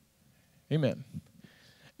 Amen.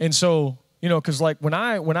 And so, you know, because like when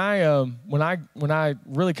I really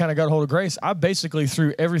kind of got a hold of grace, I basically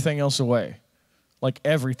threw everything else away. Like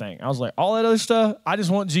everything. I was like, all that other stuff, I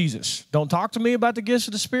just want Jesus. Don't talk to me about the gifts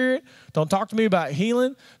of the Spirit. Don't talk to me about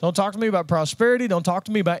healing. Don't talk to me about prosperity. Don't talk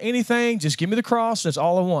to me about anything. Just give me the cross. That's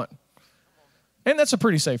all I want. And that's a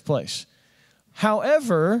pretty safe place.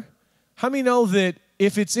 However, how many know that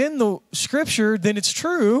if it's in the Scripture, then it's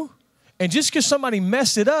true? And just because somebody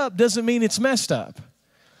messed it up doesn't mean it's messed up.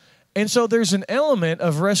 And so there's an element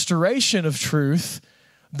of restoration of truth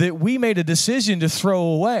that we made a decision to throw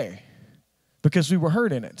away because we were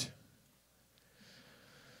hurt in it.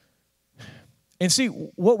 And see,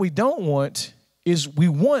 what we don't want is we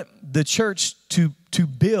want the church to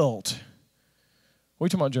build. What are you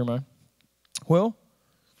talking about, Jeremiah? Well,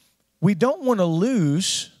 we don't want to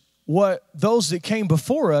lose what those that came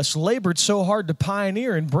before us labored so hard to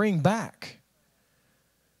pioneer and bring back.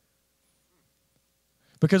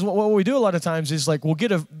 Because what we do a lot of times is like we'll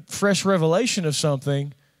get a fresh revelation of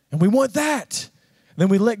something and we want that. Then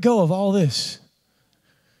we let go of all this.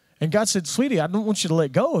 And God said, sweetie, I don't want you to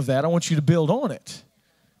let go of that. I want you to build on it.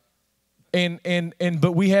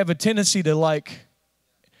 But we have a tendency to like,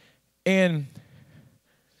 and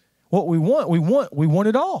what we want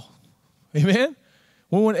it all. Amen?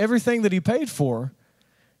 We want everything that he paid for.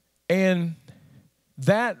 And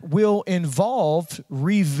that will involve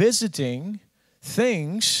revisiting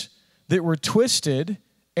things that were twisted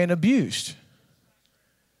and abused.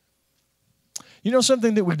 You know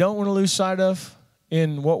something that we don't want to lose sight of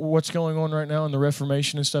in what's going on right now in the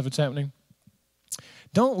Reformation and stuff that's happening?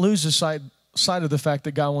 Don't lose the sight of the fact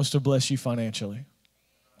that God wants to bless you financially.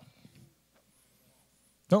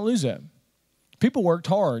 Don't lose that. People worked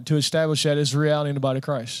hard to establish that as a reality in the body of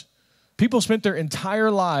Christ. People spent their entire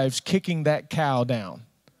lives kicking that cow down.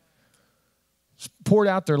 Poured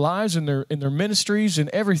out their lives and their ministries and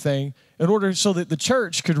everything in order so that the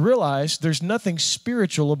church could realize there's nothing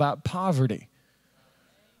spiritual about poverty.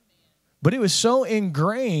 But it was so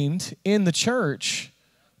ingrained in the church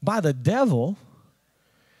by the devil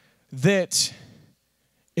that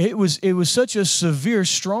it was such a severe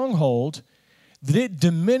stronghold that it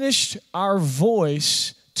diminished our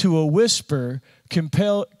voice to a whisper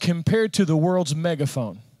compared to the world's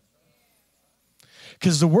megaphone.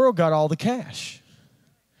 Because the world got all the cash.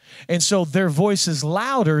 And so their voice is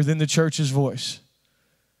louder than the church's voice.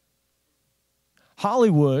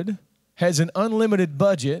 Hollywood has an unlimited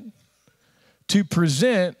budget to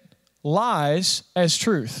present lies as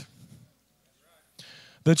truth.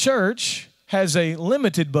 The church has a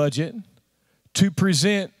limited budget to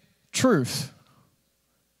present truth.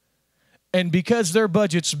 And because their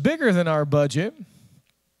budget's bigger than our budget,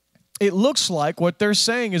 it looks like what they're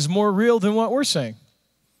saying is more real than what we're saying.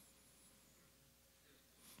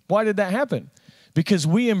 Why did that happen? Because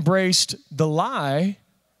we embraced the lie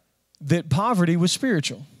that poverty was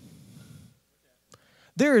spiritual.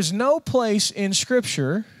 There is no place in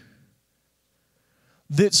Scripture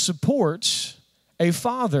that supports a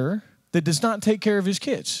father that does not take care of his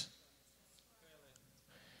kids.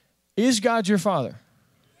 Is God your father?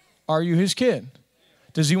 Are you his kid?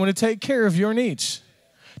 Does he want to take care of your needs?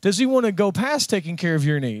 Does he want to go past taking care of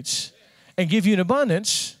your needs and give you an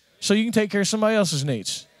abundance so you can take care of somebody else's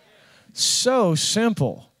needs. So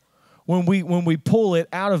simple. When we pull it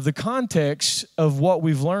out of the context of what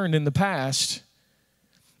we've learned in the past.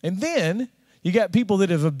 And then you got people that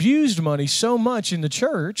have abused money so much in the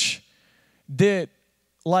church that,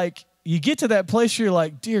 like, you get to that place where you're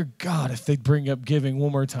like, dear God, if they'd bring up giving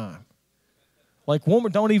one more time. Like, one more,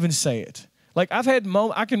 don't even say it. Like, I've had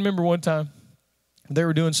moments, I can remember one time they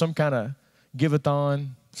were doing some kind of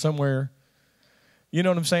give-a-thon somewhere. You know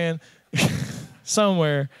what I'm saying?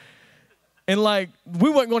 Somewhere. And, like, we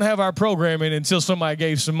weren't going to have our programming until somebody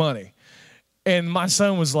gave some money. And my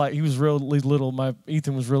son was like, he was really little.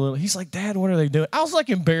 Ethan was real little. He's like, Dad, what are they doing? I was, like,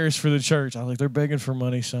 embarrassed for the church. I was like, they're begging for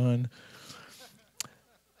money, son.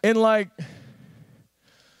 And, like,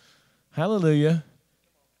 hallelujah.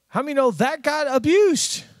 How many know that got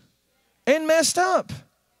abused and messed up?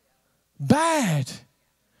 Bad.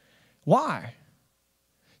 Why?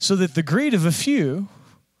 So that the greed of a few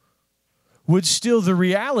would steal the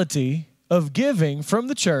reality of giving from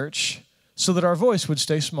the church so that our voice would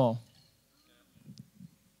stay small.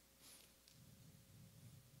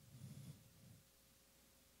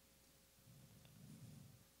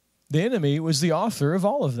 The enemy was the author of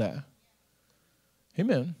all of that.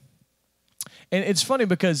 Amen. And it's funny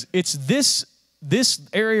because it's this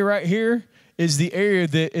area right here is the area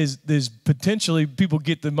that is potentially people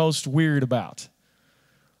get the most weird about.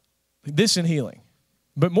 This and healing.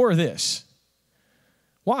 But more of this.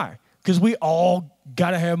 Why? Because we all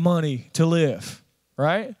got to have money to live,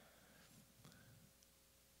 right?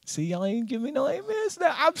 See, y'all ain't giving me no amens.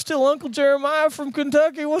 I'm still Uncle Jeremiah from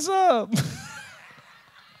Kentucky. What's up?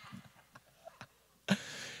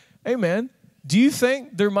 Amen. Do you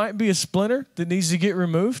think there might be a splinter that needs to get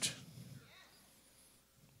removed?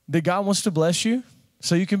 That God wants to bless you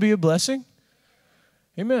so you can be a blessing?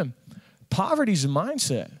 Amen. Poverty's a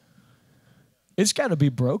mindset. It's got to be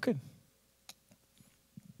broken.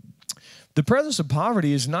 The presence of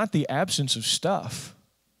poverty is not the absence of stuff.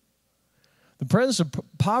 The presence of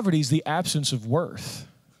poverty is the absence of worth.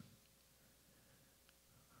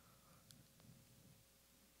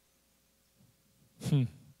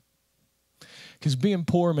 Because being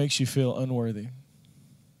poor makes you feel unworthy.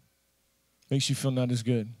 Makes you feel not as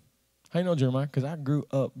good. How you know, Jeremiah? Because I grew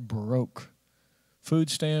up broke. Food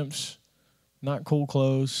stamps, not cool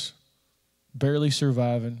clothes, barely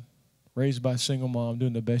surviving, raised by a single mom,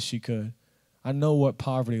 doing the best she could. I know what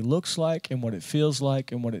poverty looks like and what it feels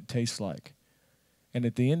like and what it tastes like. And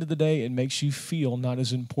at the end of the day, it makes you feel not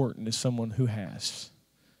as important as someone who has.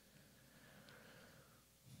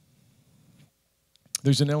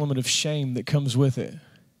 There's an element of shame that comes with it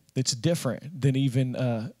that's different than even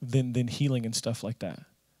than healing and stuff like that.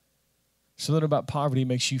 Something about poverty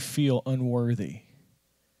makes you feel unworthy.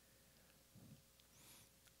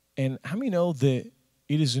 And how many know that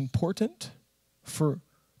it is important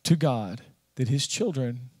to God that his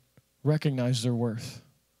children recognize their worth?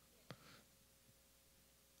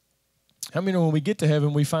 How many know when we get to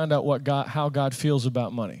heaven, we find out how God feels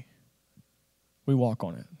about money? We walk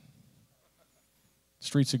on it.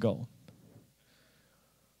 Streets of gold.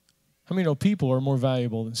 How many know people are more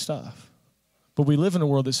valuable than stuff? But we live in a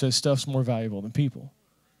world that says stuff's more valuable than people.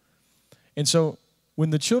 And so when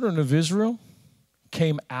the children of Israel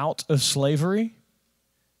came out of slavery,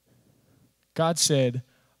 God said,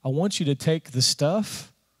 I want you to take the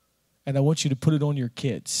stuff and I want you to put it on your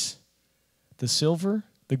kids. The silver,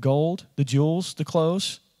 the gold, the jewels, the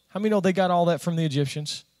clothes. How many know they got all that from the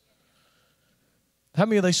Egyptians? How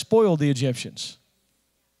many of they spoiled the Egyptians?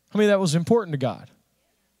 How many of that was important to God?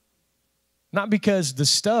 Not because the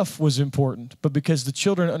stuff was important, but because the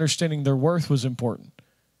children understanding their worth was important.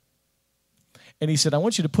 And he said, I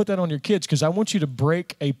want you to put that on your kids because I want you to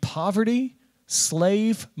break a poverty,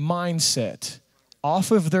 slave mindset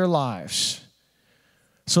off of their lives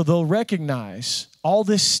so they'll recognize all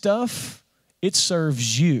this stuff, it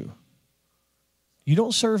serves you. You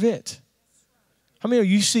don't serve it. How many of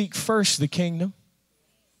you seek first the kingdom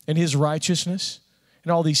and his righteousness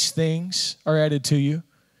and all these things are added to you?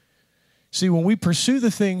 See, when we pursue the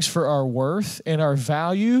things for our worth and our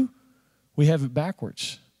value, we have it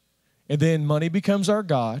backwards. And then money becomes our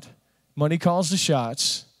God. Money calls the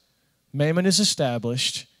shots. Mammon is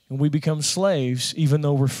established. And we become slaves even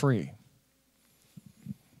though we're free.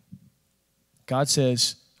 God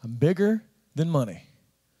says, I'm bigger than money.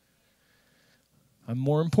 I'm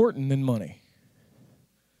more important than money.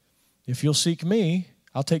 If you'll seek me,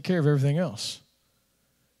 I'll take care of everything else.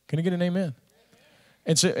 Can I get an amen?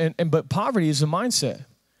 And so, but poverty is a mindset.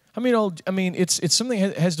 It's something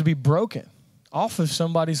that has to be broken off of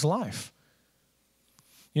somebody's life.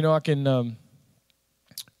 You know, I can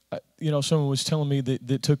someone was telling me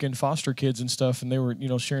that took in foster kids and stuff, and they were,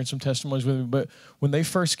 sharing some testimonies with me. But when they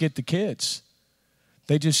first get the kids,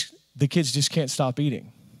 the kids just can't stop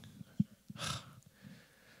eating.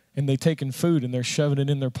 And they take in food and they're shoving it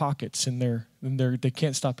in their pockets, and they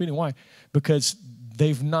can't stop eating. Why? Because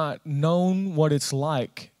they've not known what it's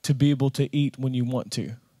like to be able to eat when you want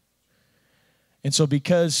to. And so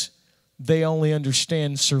because they only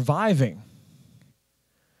understand surviving,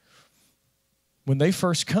 when they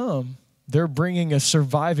first come, they're bringing a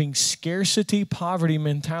surviving scarcity, poverty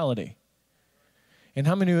mentality. And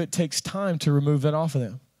how many of it takes time to remove that off of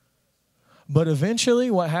them? But eventually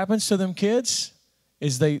what happens to them kids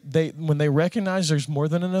is they when they recognize there's more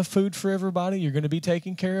than enough food for everybody, you're going to be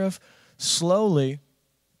taken care of, slowly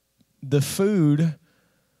the food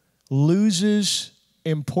loses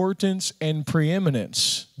importance and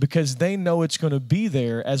preeminence because they know it's going to be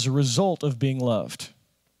there as a result of being loved.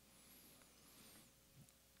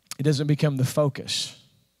 It doesn't become the focus.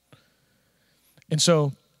 And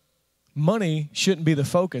so money shouldn't be the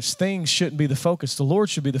focus. Things shouldn't be the focus. The Lord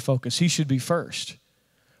should be the focus. He should be first.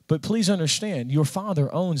 But please understand, your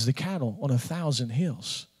Father owns the cattle on 1,000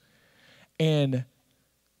 hills. And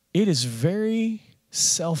it is very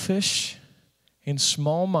selfish and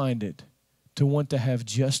small-minded to want to have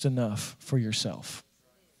just enough for yourself.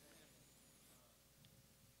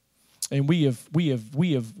 And we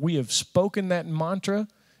have spoken that mantra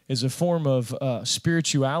as a form of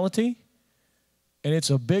spirituality, and it's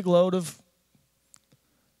a big load of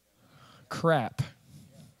crap.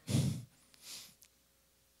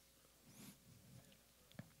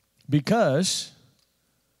 Because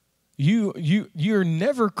you're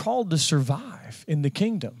never called to survive in the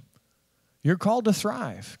kingdom. You're called to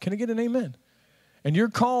thrive. Can I get an amen? And you're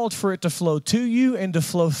called for it to flow to you and to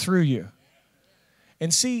flow through you.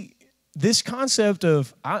 And see, this concept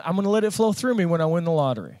of, I'm going to let it flow through me when I win the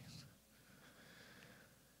lottery.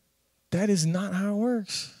 That is not how it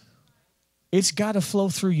works. It's got to flow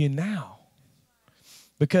through you now.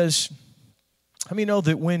 Because, how many know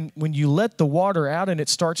that when you let the water out and it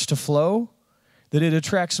starts to flow, that it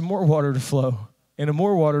attracts more water to flow and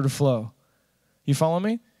more water to flow? You follow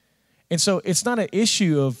me? And so it's not an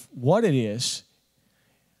issue of what it is.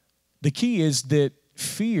 The key is that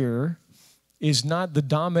fear is not the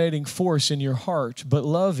dominating force in your heart, but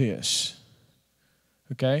love is.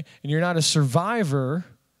 Okay? And you're not a survivor,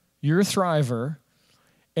 you're a thriver.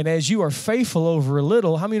 And as you are faithful over a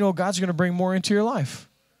little, how many know God's going to bring more into your life?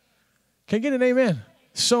 Can I get an amen?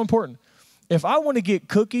 It's so important. If I want to get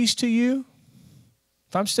cookies to you,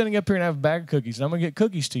 if I'm standing up here and I have a bag of cookies and I'm going to get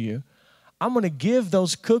cookies to you, I'm going to give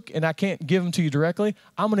those and I can't give them to you directly.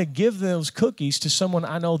 I'm going to give those cookies to someone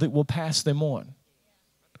I know that will pass them on.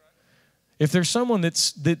 If there's someone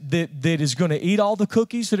that is going to eat all the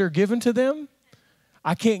cookies that are given to them,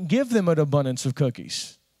 I can't give them an abundance of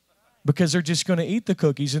cookies because they're just going to eat the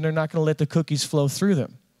cookies and they're not going to let the cookies flow through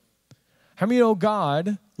them. How many know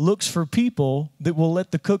God looks for people that will let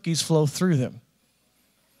the cookies flow through them?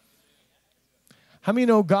 How many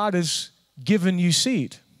know God has given you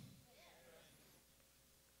seed?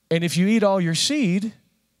 And if you eat all your seed,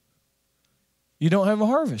 you don't have a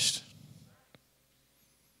harvest.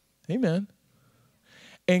 Amen.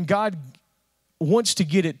 And God wants to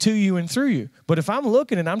get it to you and through you. But if I'm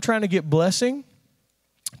looking and I'm trying to get blessing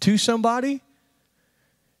to somebody,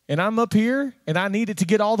 and I'm up here and I need it to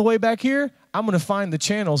get all the way back here, I'm going to find the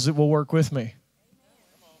channels that will work with me.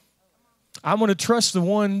 I'm going to trust the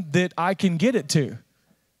one that I can get it to.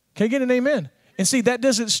 Can I get an amen? And see, that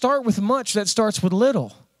doesn't start with much. That starts with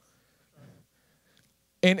little.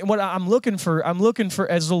 And what I'm looking for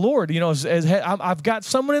as the Lord, I've got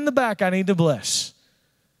someone in the back I need to bless.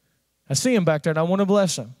 I see him back there and I want to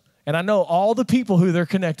bless him. And I know all the people who they're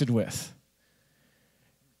connected with.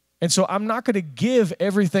 And so I'm not going to give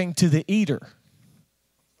everything to the eater.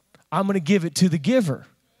 I'm going to give it to the giver.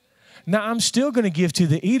 Now, I'm still going to give to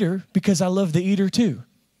the eater because I love the eater too.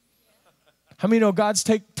 How many know God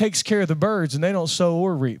takes care of the birds and they don't sow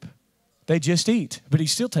or reap? They just eat, but he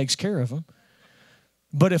still takes care of them.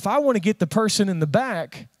 But if I want to get the person in the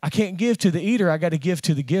back, I can't give to the eater. I got to give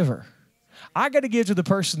to the giver. I got to give to the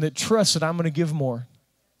person that trusts that I'm going to give more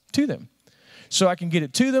to them. So I can get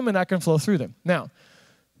it to them and I can flow through them. Now,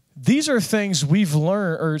 these are things we've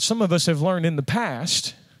learned, or some of us have learned in the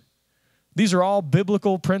past. These are all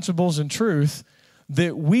biblical principles and truth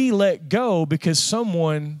that we let go because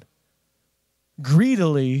someone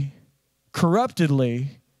greedily,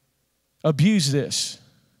 corruptedly abused this.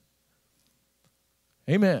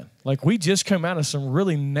 Amen. Like we just come out of some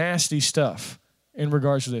really nasty stuff in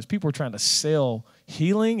regards to this. People are trying to sell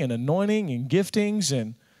healing and anointing and giftings,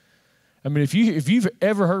 and I mean, if you've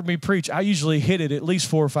ever heard me preach, I usually hit it at least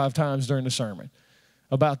 4 or 5 times during the sermon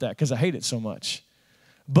about that because I hate it so much.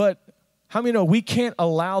 But how many know we can't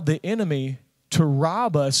allow the enemy to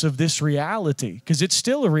rob us of this reality, because it's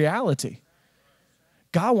still a reality.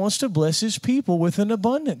 God wants to bless his people with an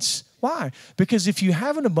abundance. Why? Because if you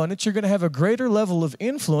have an abundance, you're going to have a greater level of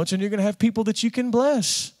influence, and you're going to have people that you can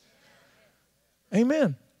bless.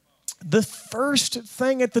 Amen. The first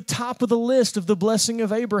thing at the top of the list of the blessing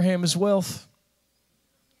of Abraham is wealth.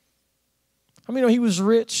 I mean, he was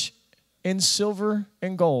rich in silver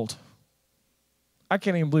and gold. I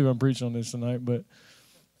can't even believe I'm preaching on this tonight, but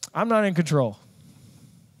I'm not in control.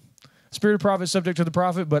 Spirit of prophet, subject to the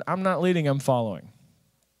prophet, but I'm not leading, I'm following.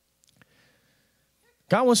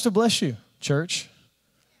 God wants to bless you, church.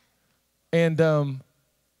 And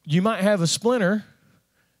you might have a splinter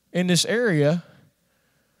in this area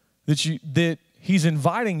that he's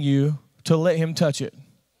inviting you to let him touch it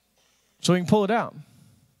so he can pull it out.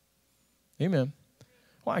 Amen.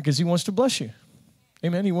 Why? Because he wants to bless you.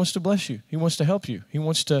 Amen. He wants to bless you. He wants to help you. He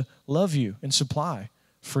wants to love you and supply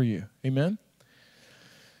for you. Amen.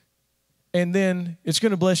 And then it's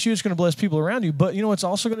going to bless you. It's going to bless people around you. But you know what it's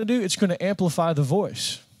also going to do? It's going to amplify the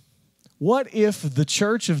voice. What if the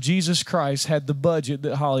Church of Jesus Christ had the budget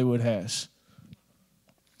that Hollywood has?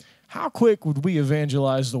 How quick would we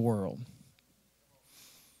evangelize the world?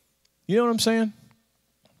 You know what I'm saying?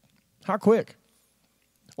 How quick?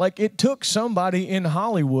 Like, it took somebody in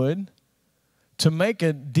Hollywood to make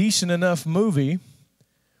a decent enough movie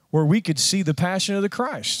where we could see the passion of the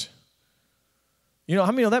Christ. You know,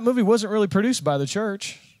 I mean, that movie wasn't really produced by the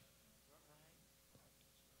church.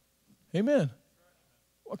 Amen.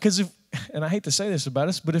 Because and I hate to say this about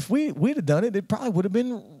us, but if we'd have done it, it probably would have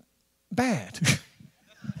been bad.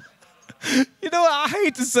 You know, I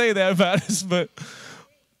hate to say that about us, but,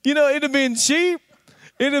 you know, it'd have been cheap.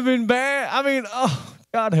 It'd have been bad. I mean, oh,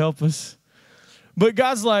 God help us. But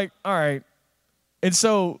God's like, all right. And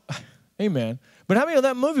so, amen. But how many of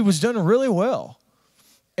that movie was done really well?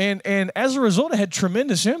 And as a result, it had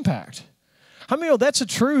tremendous impact. How many know that's a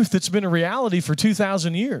truth that's been a reality for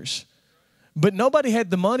 2,000 years? But nobody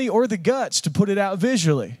had the money or the guts to put it out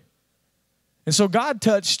visually. And so God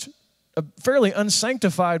touched a fairly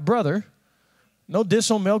unsanctified brother. No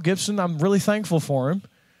diss on Mel Gibson. I'm really thankful for him.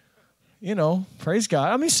 You know, praise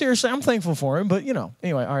God. I mean, seriously, I'm thankful for him. But, you know,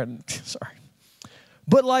 anyway, all right, sorry.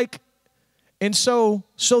 But like, and so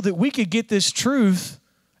that we could get this truth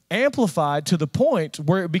amplified to the point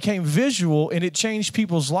where it became visual and it changed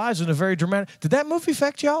people's lives in a very dramatic. Did that movie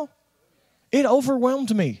affect y'all? It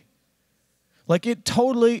overwhelmed me. Like, it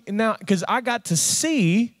totally, now, because I got to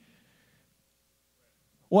see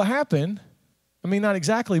what happened. I mean, not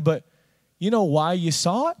exactly, but you know why you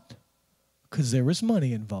saw it? Because there was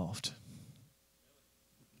money involved.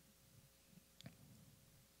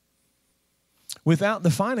 Without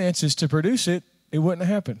the finances to produce it, it wouldn't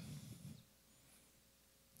happen.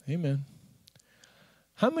 Amen.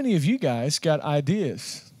 How many of you guys got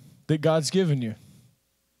ideas that God's given you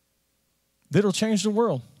that'll change the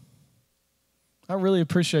world? I really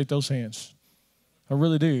appreciate those hands. I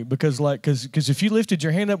really do. Because if you lifted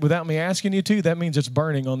your hand up without me asking you to, that means it's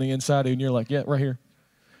burning on the inside of you, and you're like, yeah, right here.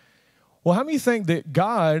 Well, how many think that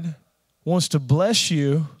God wants to bless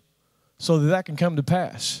you so that can come to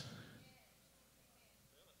pass?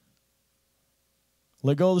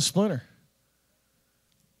 Let go of the splinter.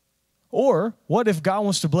 Or what if God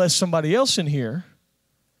wants to bless somebody else in here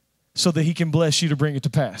so that he can bless you to bring it to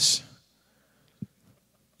pass?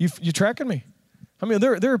 You tracking me? I mean,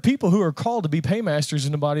 there are people who are called to be paymasters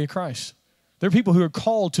in the body of Christ. There are people who are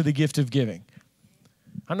called to the gift of giving.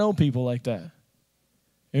 I know people like that.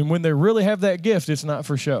 And when they really have that gift, it's not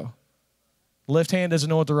for show. The left hand doesn't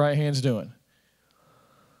know what the right hand's doing.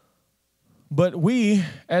 But we,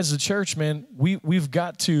 as a church, man, we've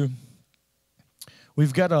got to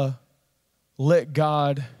let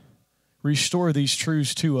God restore these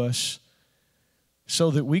truths to us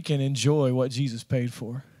so that we can enjoy what Jesus paid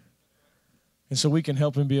for. And so we can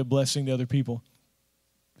help him be a blessing to other people.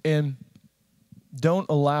 And don't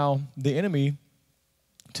allow the enemy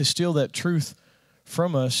to steal that truth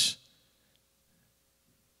from us.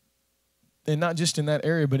 And not just in that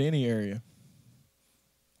area, but any area.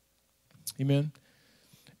 Amen.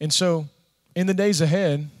 And so in the days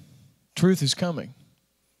ahead, truth is coming.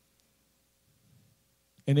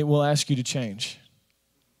 And it will ask you to change.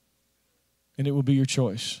 And it will be your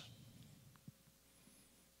choice.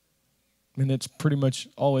 And it's pretty much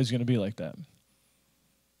always going to be like that.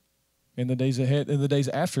 In the days ahead, in the days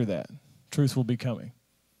after that, truth will be coming.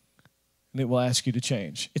 And it will ask you to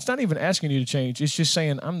change. It's not even asking you to change. It's just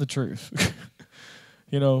saying, I'm the truth.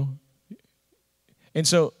 You know, And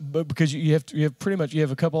so, but because you have pretty much, you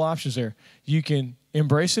have a couple options there. You can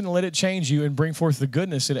embrace it and let it change you and bring forth the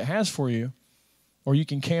goodness that it has for you, or you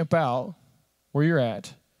can camp out where you're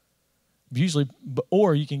at, usually,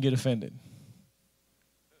 or you can get offended.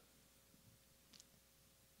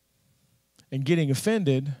 And getting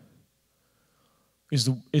offended is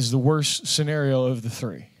the worst scenario of the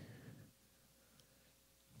three.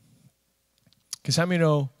 Because how many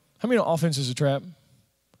know offense is a trap?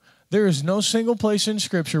 There is no single place in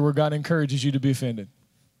Scripture where God encourages you to be offended.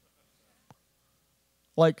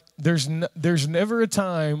 Like, there's never a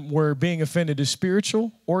time where being offended is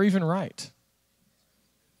spiritual or even right.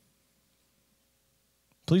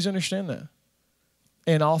 Please understand that.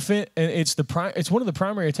 And it's one of the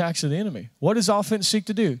primary attacks of the enemy. What does offense seek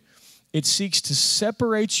to do? It seeks to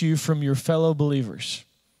separate you from your fellow believers.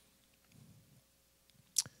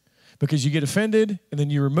 Because you get offended, and then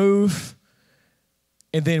you remove.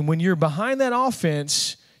 And then when you're behind that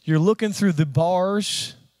offense, you're looking through the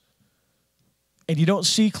bars, and you don't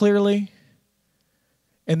see clearly.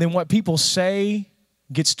 And then what people say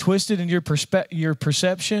gets twisted in your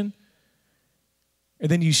perception. And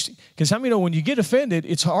then because how many know when you get offended,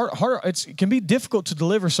 it's hard. It can be difficult to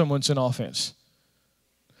deliver someone's an offense.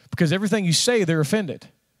 Because everything you say, they're offended.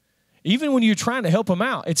 Even when you're trying to help them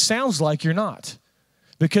out, it sounds like you're not.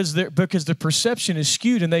 Because the perception is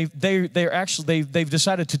skewed, and they've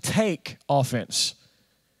decided to take offense.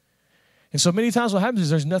 And so many times what happens is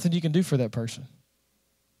there's nothing you can do for that person.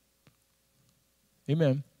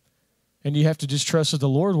 Amen. And you have to just trust that the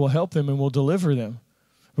Lord will help them and will deliver them.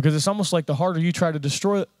 Because it's almost like the harder you try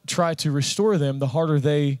to restore them, the harder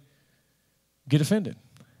they get offended.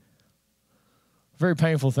 Very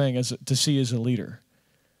painful thing to see as a leader.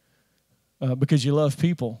 Because you love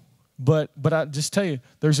people. But I just tell you,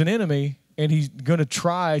 there's an enemy, and he's going to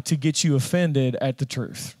try to get you offended at the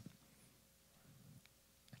truth.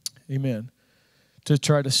 Amen. To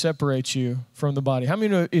try to separate you from the body. How many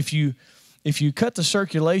know if you cut the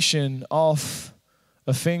circulation off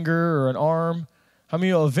a finger or an arm, how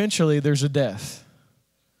many know eventually there's a death?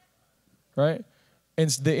 Right? And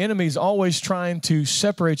the enemy's always trying to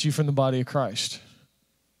separate you from the body of Christ.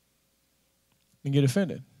 And get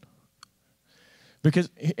offended.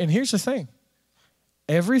 And here's the thing.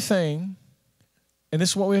 Everything, and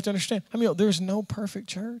this is what we have to understand. There's no perfect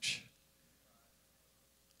church.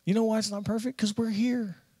 You know why it's not perfect? Because we're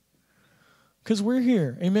here. Because we're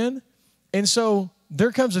here. Amen? And so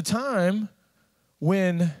there comes a time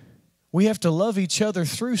when we have to love each other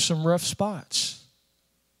through some rough spots.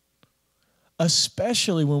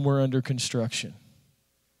 Especially when we're under construction.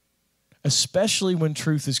 Especially when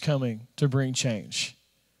truth is coming to bring change.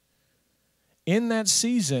 In that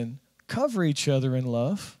season, cover each other in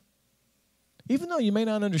love. Even though you may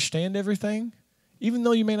not understand everything, even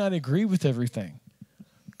though you may not agree with everything,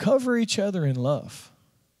 cover each other in love.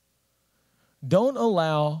 Don't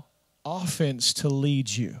allow offense to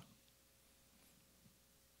lead you.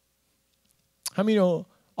 How many know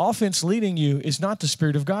offense leading you is not the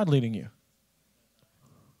Spirit of God leading you?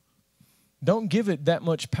 Don't give it that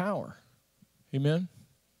much power. Amen?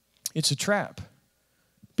 It's a trap.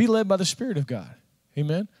 Be led by the Spirit of God.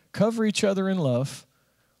 Amen? Cover each other in love.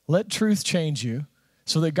 Let truth change you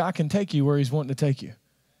so that God can take you where He's wanting to take you.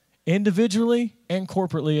 Individually and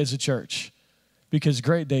corporately as a church. Because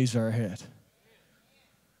great days are ahead.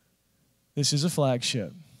 This is a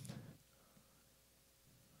flagship.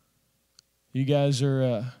 You guys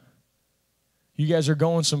are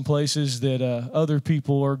going some places that other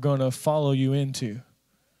people are going to follow you into.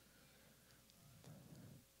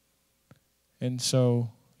 And so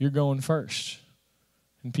you're going first,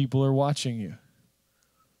 and people are watching you.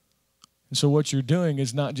 And so what you're doing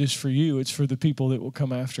is not just for you, it's for the people that will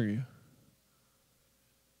come after you.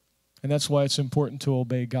 And that's why it's important to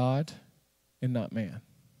obey God and not man.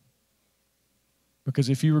 Because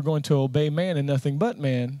if you were going to obey man and nothing but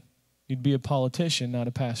man, you'd be a politician, not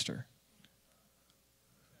a pastor.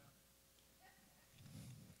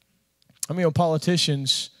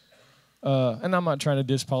 Politicians, and I'm not trying to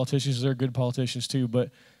diss politicians, they're good politicians too, but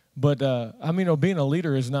being a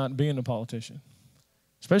leader is not being a politician,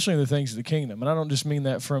 especially in the things of the kingdom. And I don't just mean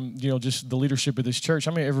that from, just the leadership of this church.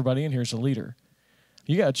 Everybody in here is a leader.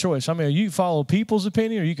 You got a choice. You follow people's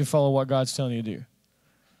opinion, or you can follow what God's telling you to do.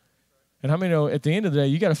 And at the end of the day,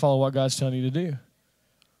 you got to follow what God's telling you to do.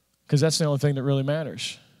 Because that's the only thing that really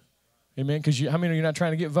matters. Amen? Because you're not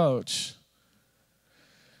trying to get votes.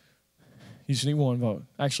 You just need one vote.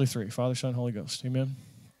 Actually, 3. Father, Son, Holy Ghost. Amen?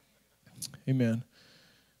 Amen.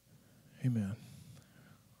 Amen.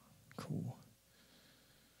 Cool.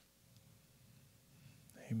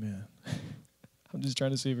 Amen. I'm just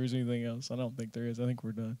trying to see if there's anything else. I don't think there is. I think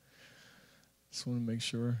we're done. Just want to make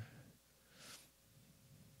sure.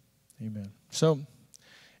 Amen. So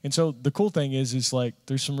the cool thing is like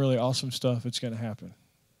there's some really awesome stuff that's going to happen.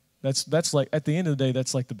 That's like at the end of the day,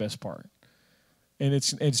 that's like the best part. And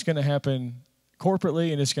it's going to happen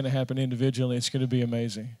corporately and it's going to happen individually. It's going to be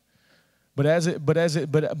amazing. But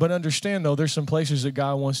understand though, there's some places that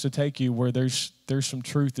God wants to take you where there's some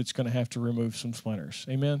truth that's going to have to remove some splinters.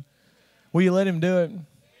 Amen. Will you let him do it?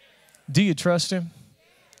 Do you trust him?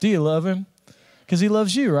 Do you love him? Because he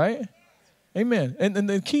loves you, right? Amen. And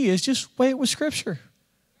the key is just weigh it with Scripture.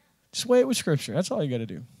 Just weigh it with Scripture. That's all you got to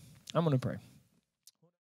do. I'm going to pray.